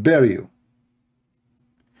will bury you.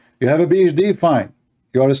 You have a PhD, fine.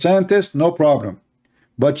 You are a scientist, no problem.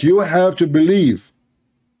 But you have to believe,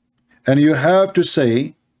 and you have to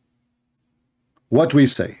say what we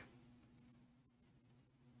say.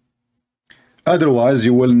 Otherwise,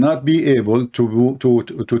 you will not be able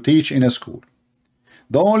to teach in a school.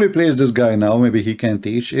 The only place this guy now, maybe he can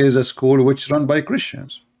teach, is a school which is run by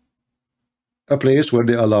Christians. A place where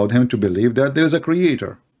they allowed him to believe that there is a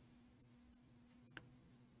creator.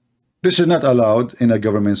 This is not allowed in a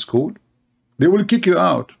government school. They will kick you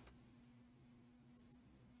out.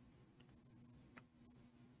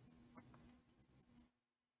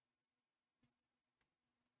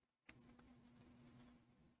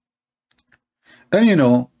 And you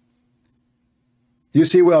know, you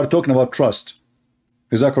see, we are talking about trust.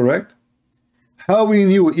 Is that correct? How we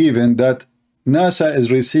knew even that NASA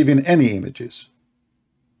is receiving any images?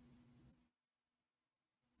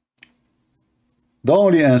 The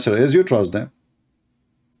only answer is you trust them.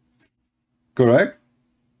 Correct?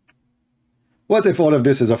 What if all of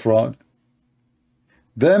this is a fraud?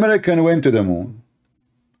 The American went to the moon.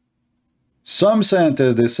 Some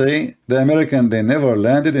scientists, they say, the American, they never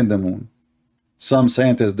landed in the moon. Some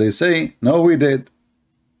scientists, they say, no, we did.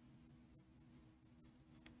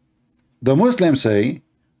 The Muslims say,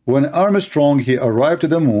 when Armstrong, he arrived to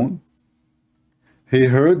the moon, he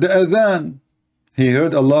heard the adhan. He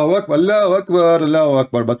heard Allahu Akbar, Allahu Akbar, Allahu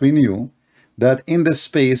Akbar. But we knew that in the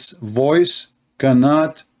space, voice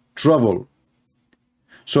cannot travel.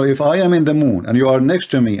 So if I am in the moon and you are next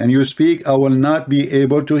to me and you speak, I will not be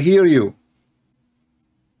able to hear you.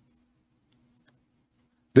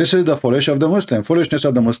 This is the foolishness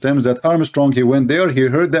of the Muslims, that Armstrong, he went there, he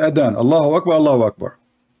heard the adhan, Allahu Akbar, Allahu Akbar.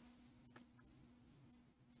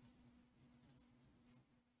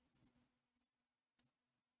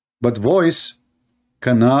 But voice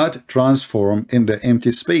cannot transform in the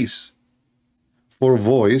empty space. For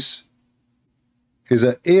voice is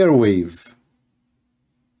an airwave,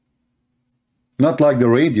 not like the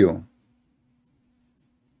radio.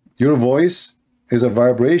 Your voice is a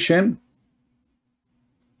vibration,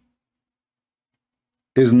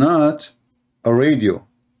 is not a radio.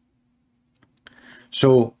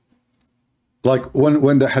 So like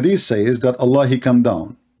when the hadith says that Allah, he come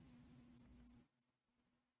down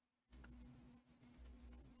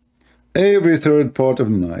every third part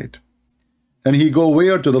of the night, and he go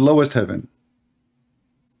where? To the lowest heaven.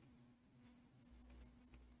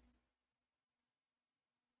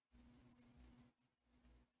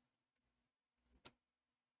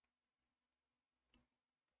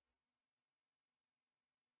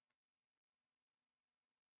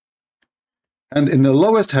 And in the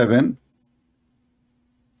lowest heaven,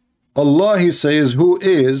 Allah, he says, who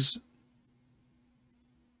is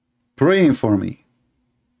praying for me,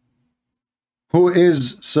 who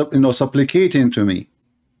is supplicating to me.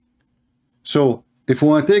 So if we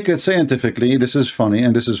want to take it scientifically, this is funny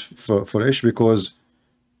and this is foolish, because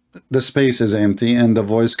the space is empty and the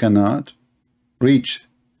voice cannot reach.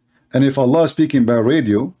 And if Allah is speaking by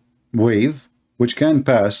radio wave, which can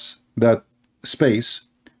pass that space,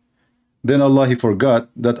 then Allah, he forgot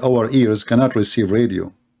that our ears cannot receive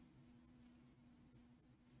radio.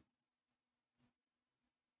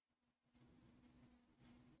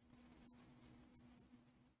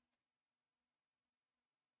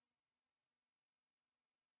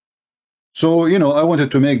 So, I wanted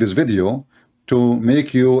to make this video to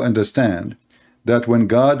make you understand that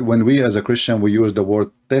when we as a Christian, we use the word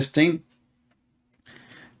testing,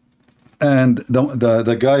 and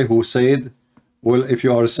the guy who said, well, if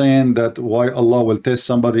you are saying that why Allah will test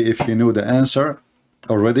somebody if he knew the answer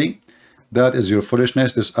already, that is your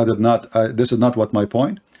foolishness. This is not what my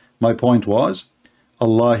point. My point was,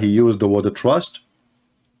 Allah, he used the word trust.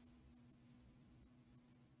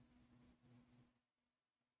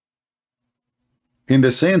 In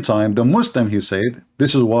the same time, the Muslim, he said,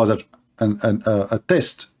 this was a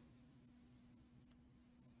test.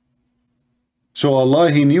 So Allah,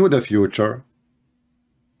 he knew the future,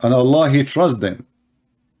 and Allah, he trusts them.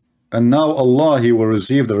 And now Allah, he will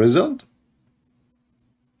receive the result.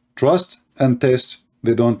 Trust and test,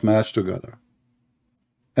 they don't match together.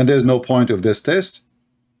 And there's no point of this test,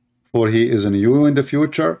 for he is in you in the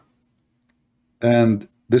future, and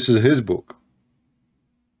this is his book.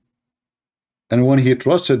 And when he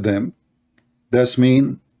trusted them, that's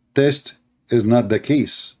mean test is not the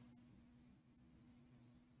case.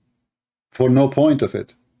 For no point of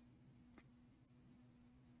it.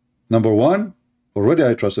 Number one, already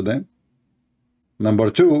I trusted them. Number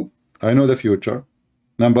two, I know the future.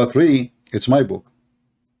 Number three, it's my book,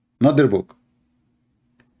 not their book.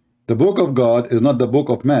 The book of God is not the book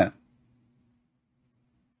of man.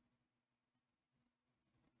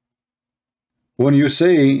 When you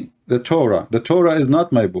say the Torah is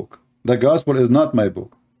not my book. The gospel is not my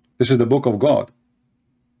book. This is the book of God.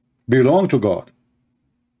 Belong to God.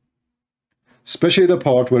 Especially the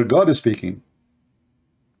part where God is speaking.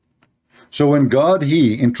 So when God,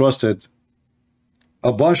 he entrusted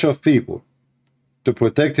a bunch of people to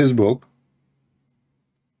protect his book,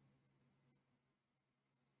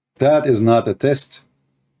 that is not a test,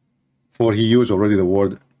 for he used already the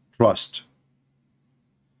word trust.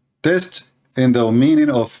 Test in the meaning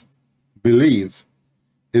of believe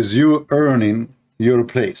is you earning your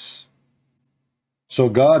place. So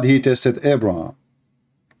God, he tested Abraham,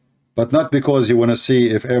 but not because he want to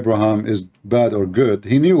see if Abraham is bad or good.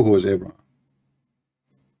 He knew who was Abraham.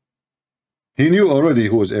 He knew already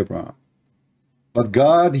who was Abraham. But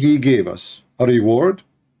God, he gave us a reward.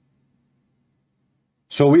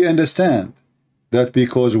 So we understand that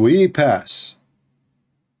because we pass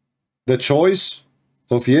the choice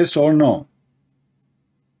of yes or no,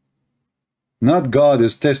 not God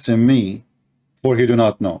is testing me, for he do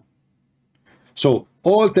not know. So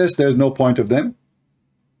all tests, there's no point of them.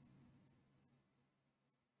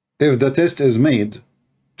 If the test is made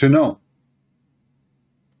to know.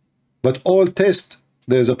 But all tests,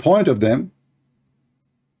 there's a point of them.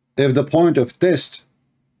 If the point of test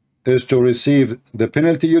is to receive the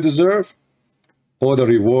penalty you deserve or the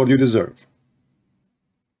reward you deserve.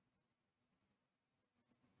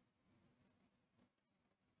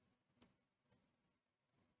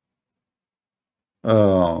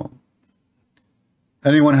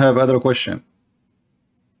 Anyone have other question?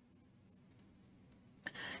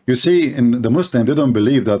 You see, in the Muslim, they don't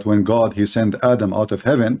believe that when God, he sent Adam out of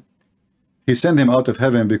heaven, he sent him out of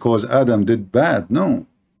heaven because Adam did bad. No.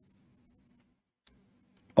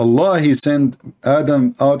 Allah, he sent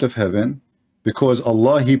Adam out of heaven because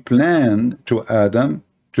Allah, he planned to Adam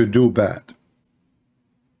to do bad.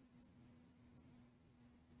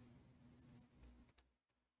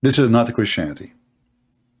 This is not Christianity.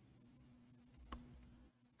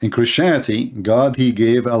 In Christianity, God, he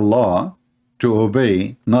gave a law to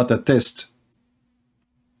obey, not a test.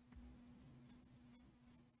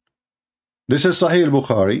 This is Sahih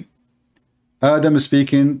al-Bukhari. Adam is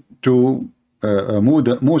speaking to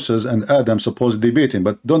Moses, and Adam supposed debating,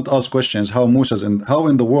 but don't ask questions how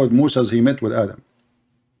in the world Moses he met with Adam.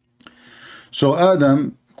 So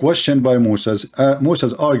Adam questioned by Moses,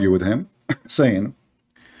 Moses argued with him, saying,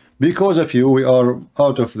 because of you we are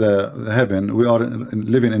out of the heaven, we are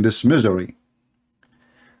living in this misery.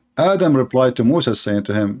 Adam replied to Moses, saying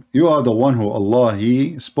to him, you are the one who Allah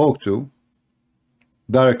he spoke to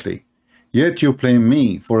directly, yet you blame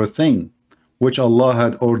me for a thing which Allah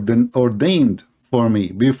had ordained for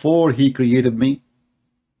me before He created me?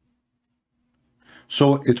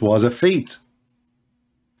 So it was a fate.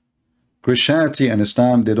 Christianity and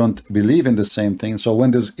Islam, they don't believe in the same thing. So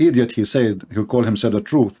when this idiot, he said, who called himself the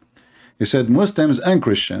truth, he said Muslims and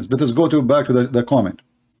Christians. Let us go back to the comment.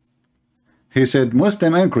 He said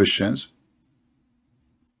Muslim and Christians.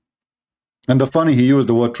 And the funny, he used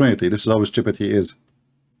the word Trinity. This is how stupid he is.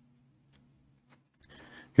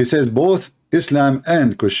 He says both Islam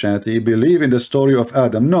and Christianity believe in the story of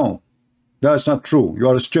Adam. No, that's not true. You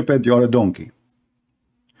are stupid, you are a donkey.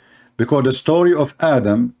 Because the story of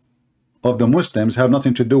Adam of the Muslims have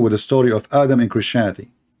nothing to do with the story of Adam in Christianity.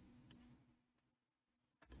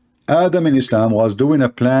 Adam in Islam was doing a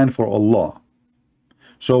plan for Allah.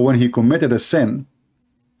 So when he committed a sin,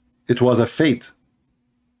 it was a fate.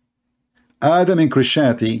 Adam in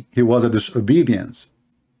Christianity, he was a disobedience,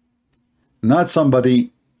 not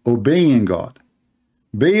somebody obeying God.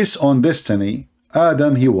 Based on destiny,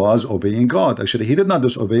 Adam, he was obeying God. Actually, he did not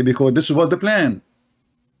disobey because this was the plan.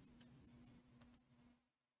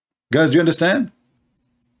 Guys, do you understand?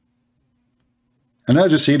 And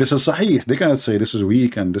as you see, this is sahih. They cannot say this is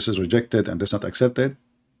weak and this is rejected and this is not accepted.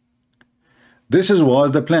 This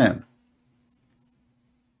was the plan.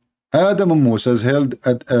 Adam and Moses held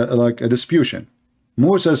like a disputation.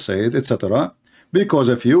 Moses said, etc. Because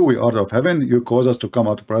of you, we are out of heaven. You cause us to come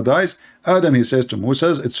out of paradise. Adam, he says to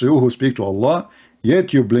Moses, it's you who speak to Allah.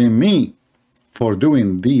 Yet you blame me for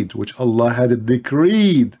doing deeds which Allah had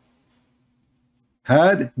decreed.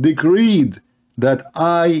 Had decreed that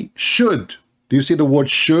I should. Do you see the word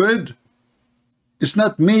should? It's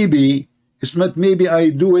not maybe. It's not maybe I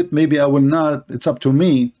do it, maybe I will not. It's up to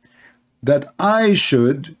me. That I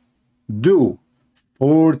should do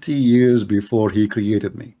 40 years before He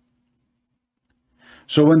created me.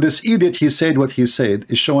 So when this idiot, he said what he said,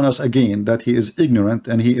 is showing us again that he is ignorant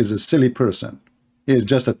and he is a silly person. He is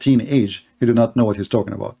just a teenage. He do not know what he's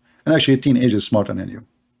talking about. And actually, a teenage is smarter than you.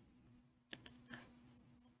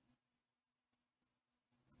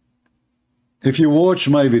 If you watch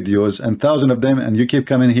my videos and thousands of them and you keep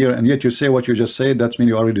coming here and yet you say what you just said, that means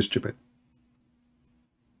you're already stupid.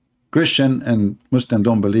 Christian and Muslim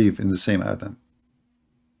don't believe in the same Adam.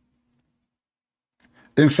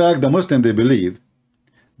 In fact, the Muslim, they believe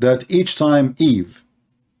that each time Eve,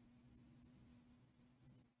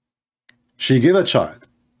 she gave a child,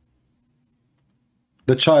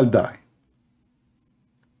 the child died.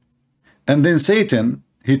 And then Satan,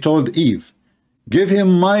 he told Eve, give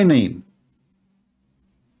him my name.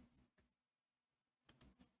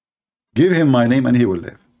 Give him my name and he will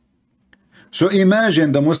live. So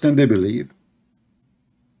imagine the Muslim, they believe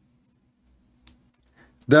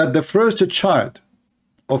that the first child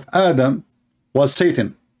of Adam was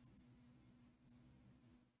Satan.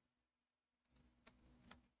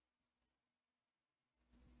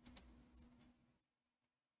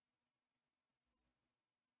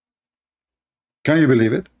 Can you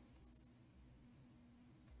believe it?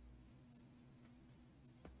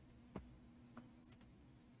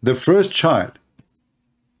 The first child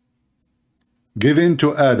given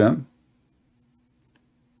to Adam,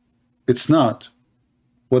 it's not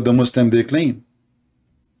what the Muslim they claim.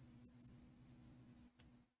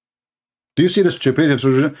 Do you see the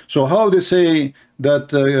stupidity? So how they say that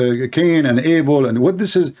Cain and Abel and what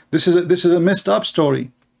this is a messed up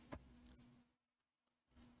story.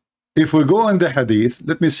 If we go in the hadith,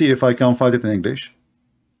 let me see if I can find it in English.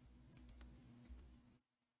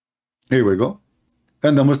 Here we go.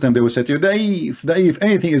 And the Muslim, they will say to you, Da'if, Da'if,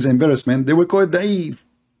 anything is embarrassment, they will call it Da'if.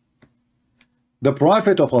 The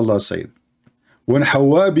Prophet of Allah said, when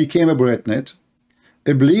Hawa became pregnant,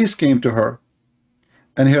 Iblis came to her,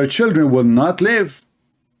 and her children will not live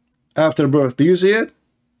after birth. Do you see it?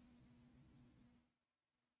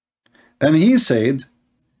 And he said,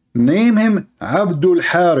 name him Abdul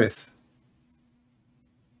Harith.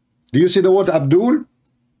 Do you see the word Abdul?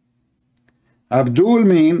 Abdul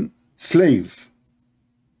means slave.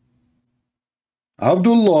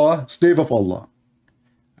 Abdullah, slave of Allah.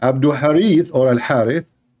 Abdul Harith or Al-Harith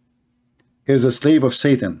is a slave of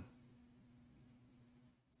Satan.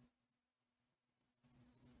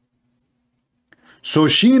 So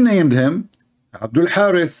she named him Abdul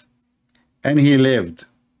Harith and he lived.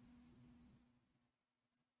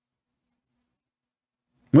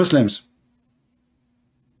 Muslims,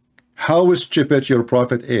 how stupid your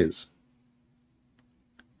prophet is.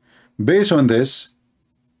 Based on this,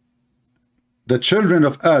 the children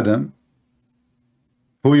of Adam,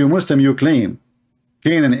 who you Muslim you claim,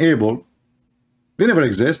 Cain and Abel, they never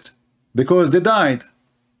exist because they died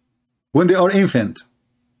when they are infant.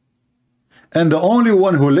 And the only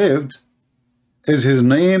one who lived is his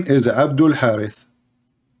name is Abdul Harith,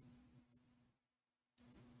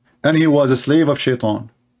 and he was a slave of Shaitan.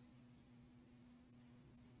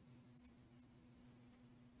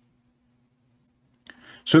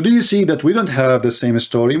 So do you see that we don't have the same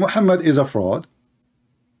story? Muhammad is a fraud.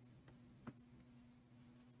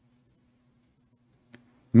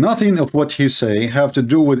 Nothing of what he say have to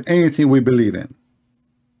do with anything we believe in.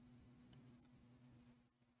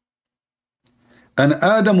 And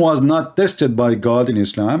Adam was not tested by God in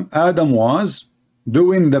Islam. Adam was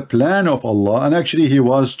doing the plan of Allah, and actually he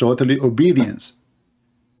was totally obedience.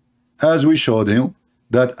 As we showed you,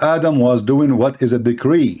 that Adam was doing what is a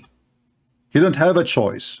decree. He don't have a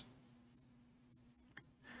choice.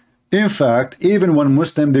 In fact, even when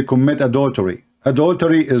Muslims they commit adultery,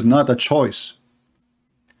 adultery is not a choice.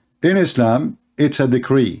 In Islam, it's a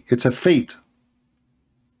decree, it's a fate.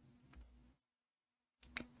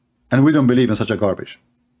 And we don't believe in such a garbage.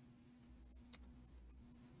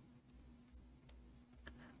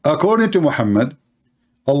 According to Muhammad,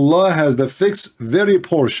 Allah has the fixed very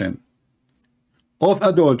portion of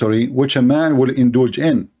adultery which a man will indulge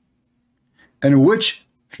in, and which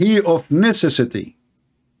he of necessity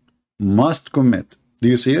must commit. Do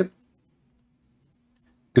you see it?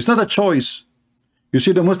 It's not a choice. You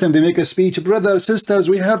see the Muslim, they make a speech, brothers, sisters,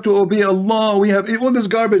 we have to obey Allah, we have all this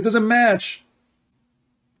garbage, doesn't match.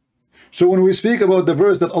 So when we speak about the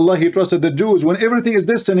verse that Allah, he trusted the Jews, when everything is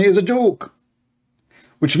destiny, is a joke.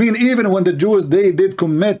 Which means even when the Jews, they did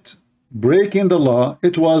commit breaking the law,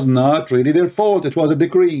 it was not really their fault, it was a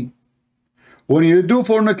decree. When you do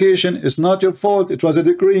fornication, it's not your fault, it was a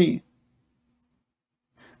decree.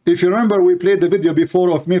 If you remember, we played the video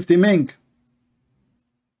before of Mufti Menk.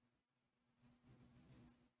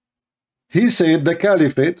 He said the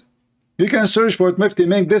caliphate, you can search for it, Mufti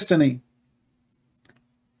Menk destiny.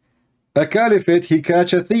 A caliphate, he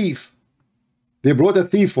catch a thief. They brought a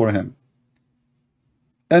thief for him.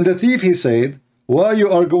 And the thief, he said, why you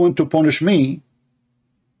are going to punish me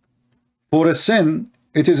for a sin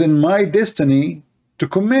it is in my destiny to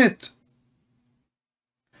commit?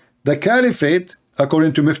 The caliphate,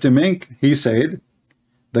 according to Mufti Menk, he said,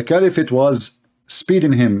 the caliphate was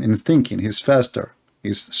speeding him in thinking. He's faster,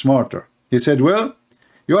 he's smarter. He said, well,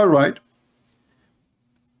 you are right.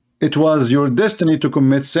 It was your destiny to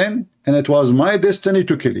commit sin, and it was my destiny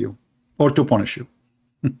to kill you or to punish you.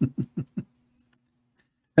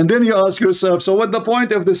 And then you ask yourself, so what's the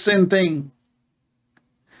point of the sin thing?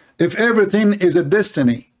 If everything is a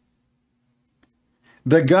destiny,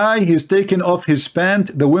 the guy, he's taking off his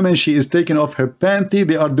pant, the woman, she is taking off her panty,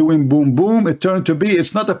 they are doing boom boom, it turned to be,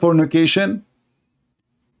 it's not a fornication.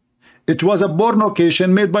 It was a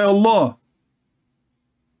bornocation made by Allah.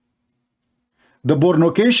 The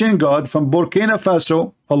bornocation God from Burkina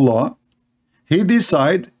Faso, Allah, he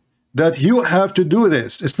decide that you have to do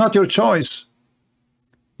this. It's not your choice.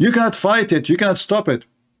 You cannot fight it. You cannot stop it.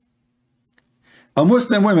 A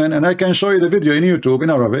Muslim woman, and I can show you the video in YouTube in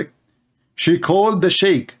Arabic, she called the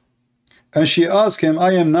sheikh and she asked him,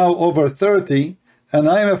 I am now over 30 and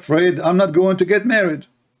I am afraid I'm not going to get married.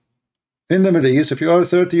 In the Middle East, if you are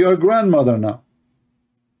 30, you are a grandmother now.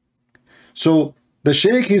 So the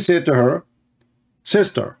sheikh, he said to her,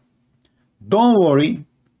 sister, don't worry,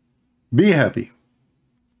 be happy.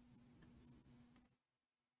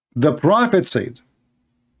 The Prophet said,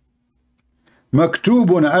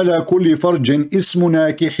 مكتوب على كل فرج اسم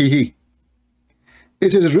ناكحه.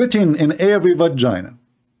 It is written in every vagina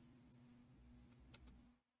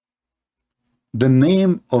the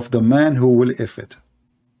name of the man who will if it.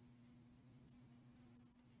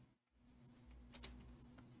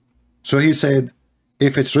 So he said,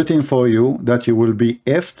 if it's written for you that you will be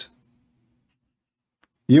effed,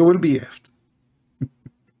 you will be effed.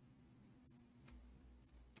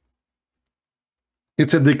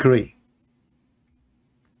 It's a decree.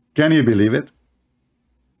 Can you believe it?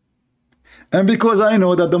 And because I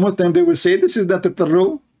know that the Muslim, they will say, this is not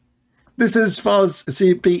true. This is false,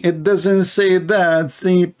 CP. It doesn't say that,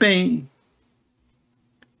 CP.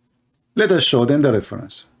 Let us show them the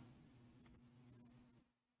reference.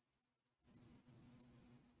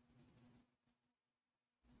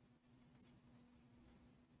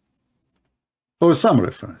 Or some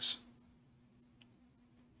reference.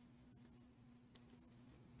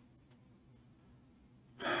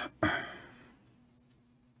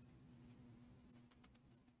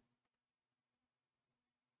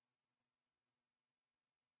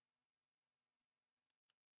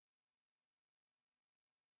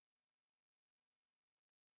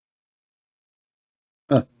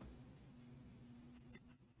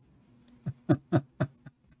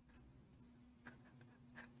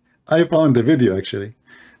 I found the video actually.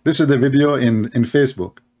 This is the video in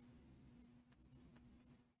Facebook.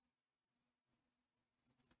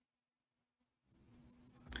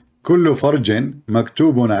 كل فرج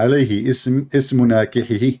مكتوب عليه اسم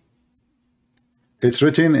ناكحه. It's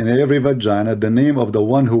written in every vagina the name of the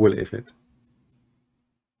one who will if it.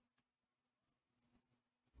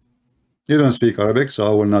 You don't speak Arabic, so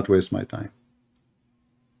I will not waste my time.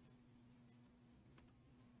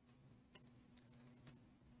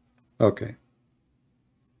 Okay.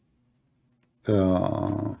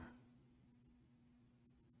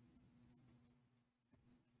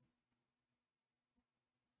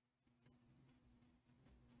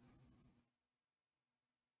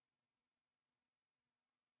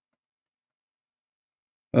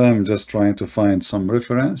 I'm just trying to find some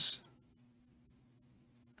reference.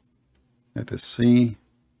 Let us see.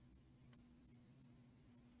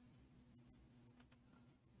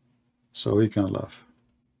 So we can laugh.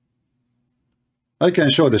 I can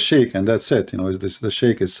show the sheikh and that's it. You know, the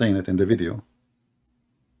sheikh is saying it in the video.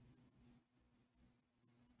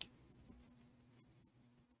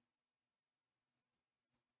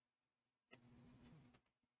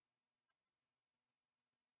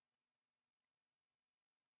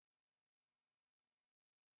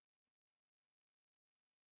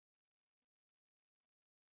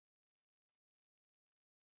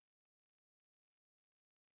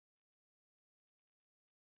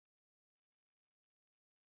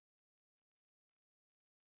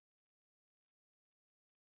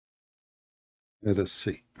 Let us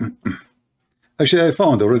see. Actually, I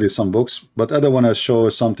found already some books, but I don't want to show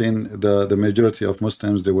something the majority of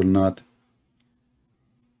Muslims, they will not.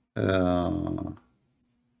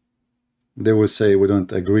 They will say we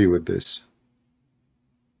don't agree with this.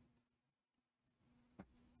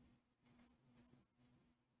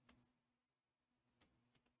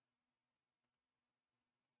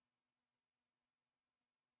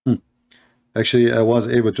 Actually, I was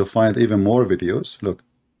able to find even more videos. Look.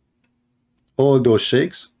 All those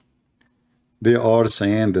sheikhs, they are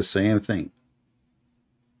saying the same thing.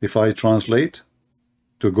 If I translate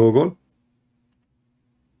to Google,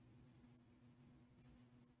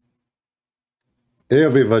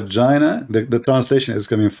 every vagina, the translation is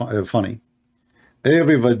coming funny.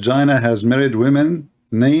 Every vagina has married women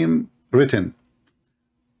name written.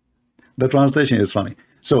 The translation is funny.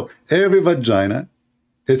 So every vagina,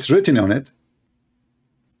 it's written on it,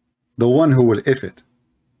 the one who will if it.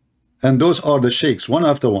 And those are the sheikhs, one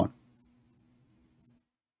after one.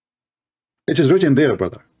 It is written there,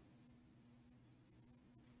 brother.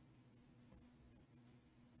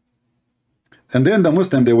 And then the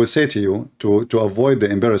Muslim, they will say to you, to avoid the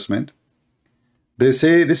embarrassment, they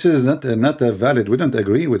say this is not a valid, we don't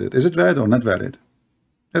agree with it. Is it valid or not valid?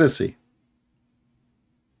 Let us see.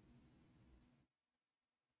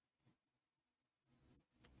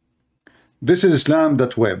 This is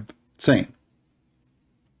Islam.web saying.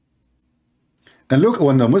 And look,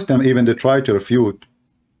 when the Muslim even they try to refute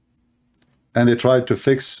and they try to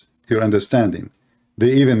fix your understanding,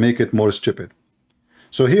 they even make it more stupid.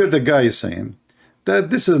 So here the guy is saying that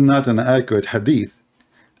this is not an accurate hadith.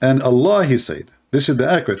 And Allah, he said, this is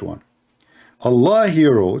the accurate one. Allah, he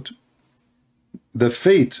wrote the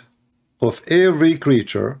fate of every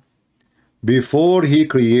creature before he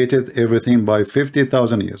created everything by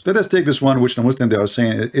 50,000 years. Let us take this one, which the Muslim, they are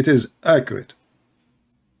saying it is accurate.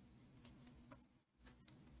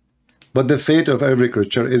 But the fate of every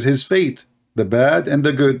creature is his fate, the bad and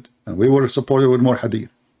the good. And we were supported with more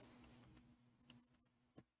hadith.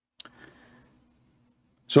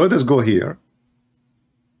 So let us go here.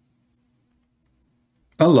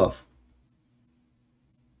 Allah.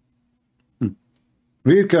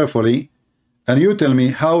 Read carefully, and you tell me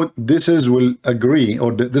how this will agree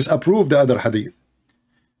or disapprove the other hadith.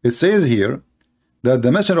 It says here that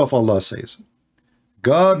the Messenger of Allah says,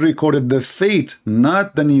 God recorded the fate,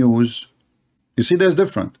 not the news. You see, there's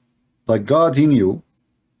different. Like God, he knew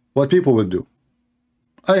what people will do.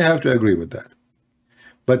 I have to agree with that.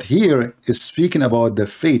 But here is speaking about the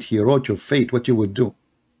fate. He wrote your fate, what you would do.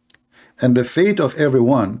 And the fate of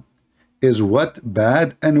everyone is what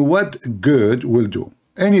bad and what good will do.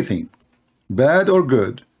 Anything, bad or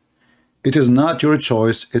good, it is not your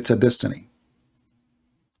choice, it's a destiny.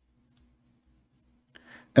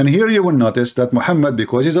 And here you will notice that Muhammad,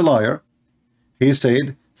 because he's a liar, he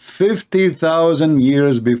said 50,000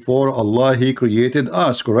 years before Allah, he created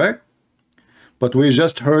us, correct? But we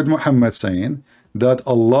just heard Muhammad saying that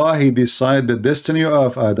Allah, he decided the destiny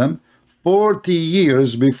of Adam 40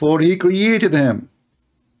 years before he created him.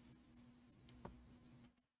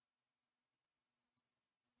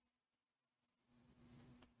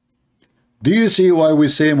 Do you see why we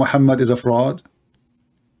say Muhammad is a fraud?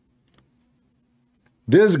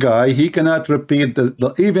 This guy, he cannot repeat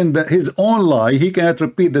his own lie, he cannot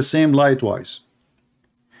repeat the same lie twice.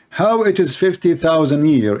 How it is 50,000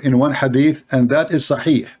 years in one hadith, and that is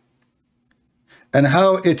sahih, and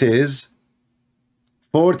how it is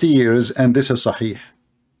 40 years and this is sahih?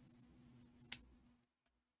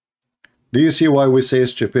 Do you see why we say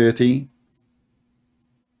stupidity?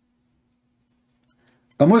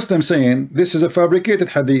 A Muslim saying this is a fabricated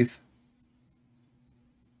hadith,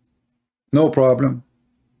 no problem.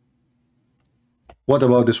 What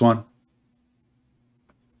about this one?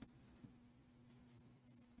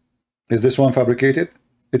 Is this one fabricated?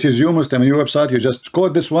 It is you, Muslim, in your website. You just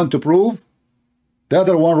quote this one to prove the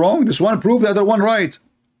other one wrong. This one prove the other one right.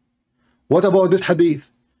 What about this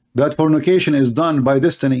hadith that fornication is done by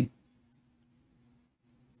destiny?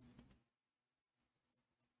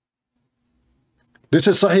 This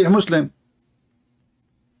is Sahih Muslim.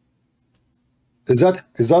 Is that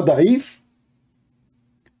da'if?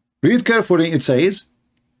 Read carefully. It says,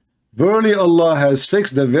 verily Allah has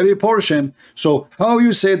fixed the very portion. So how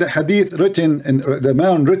you say the hadith written in the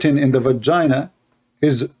amount written in the vagina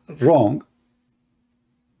is wrong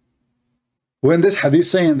when this hadith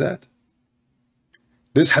saying that?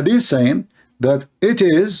 This hadith saying that it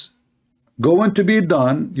is going to be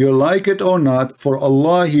done, you like it or not, for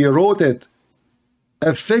Allah, He wrote it,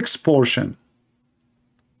 a fixed portion.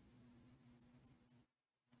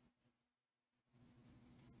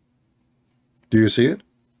 Do you see it?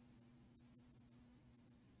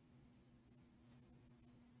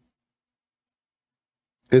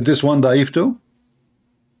 Is this one da'if too?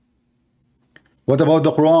 What about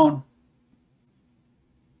the Quran?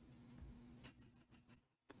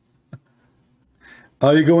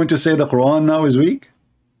 Are you going to say the Quran now is weak?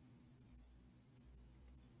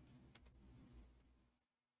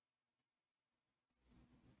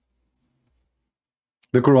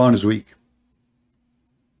 The Quran is weak.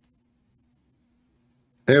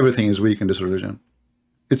 Everything is weak in this religion.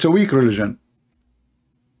 It's a weak religion.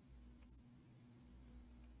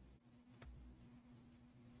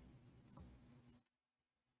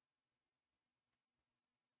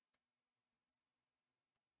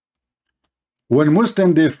 When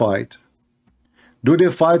Muslims they fight, do they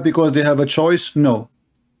fight because they have a choice? No.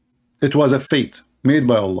 It was a fate made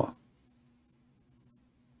by Allah.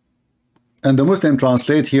 And the Muslim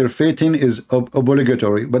translate here, fating is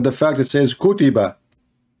obligatory, but the fact it says kutiba,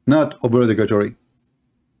 not obligatory.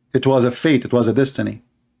 It was a fate, it was a destiny.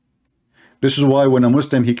 This is why when a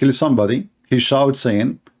Muslim he kills somebody, he shouts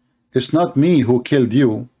saying, it's not me who killed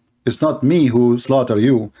you, it's not me who slaughtered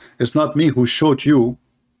you, it's not me who shot you,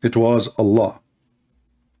 it was Allah.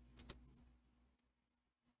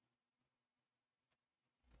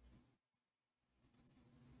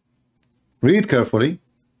 Read carefully.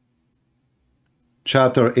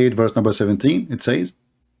 Chapter 8 verse number 17, it says,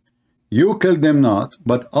 you killed them not,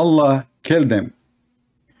 but Allah killed them.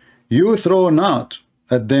 You throw not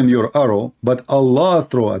at them your arrow, but Allah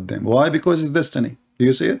throw at them. Why? Because it's destiny. Do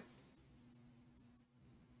you see it?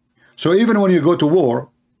 So even when you go to war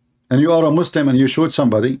and you are a Muslim and you shoot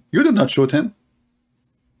somebody, you did not shoot him.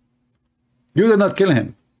 You did not kill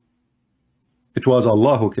him. It was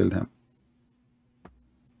Allah who killed him.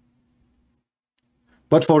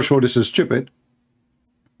 But for sure this is stupid.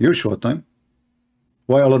 You shot them.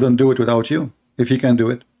 Why Allah don't do it without you, if He can do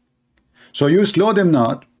it? So you slow them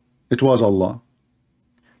not, it was Allah.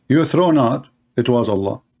 You throw not, it was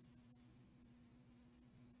Allah.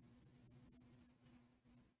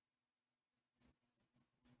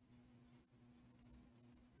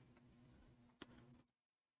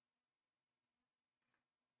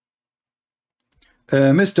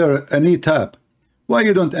 Mr. Anitab, why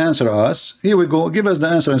you don't answer us? Here we go. Give us the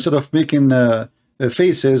answer instead of making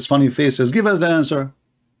faces, funny faces. Give us the answer.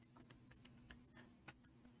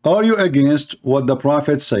 Are you against what the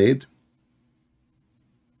Prophet said,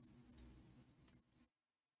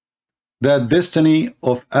 that destiny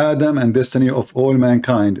of Adam and destiny of all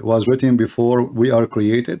mankind was written before we are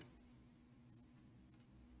created?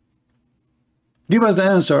 Give us the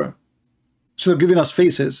answer. So giving us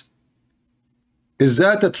faces. Is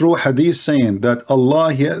that a true hadith saying that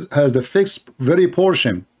Allah has the fixed very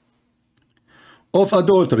portion of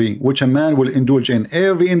adultery which a man will indulge in,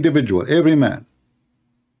 every individual, every man?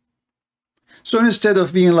 So instead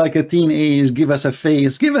of being like a teenage, give us a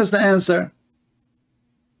face, give us the answer.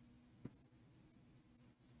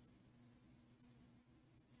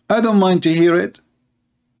 I don't mind to hear it.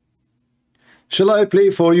 Shall I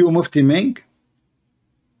play for you Mufti Mink?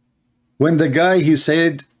 When the guy he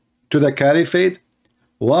said to the caliphate,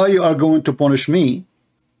 why you are going to punish me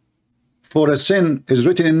for a sin is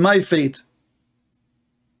written in my fate?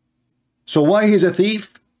 So why he's a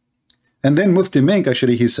thief? And then Mufti Menk,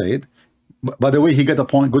 actually, he said, by the way, he got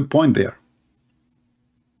a good point there.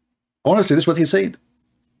 Honestly, this is what he said.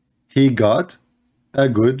 He got a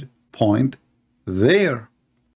good point there.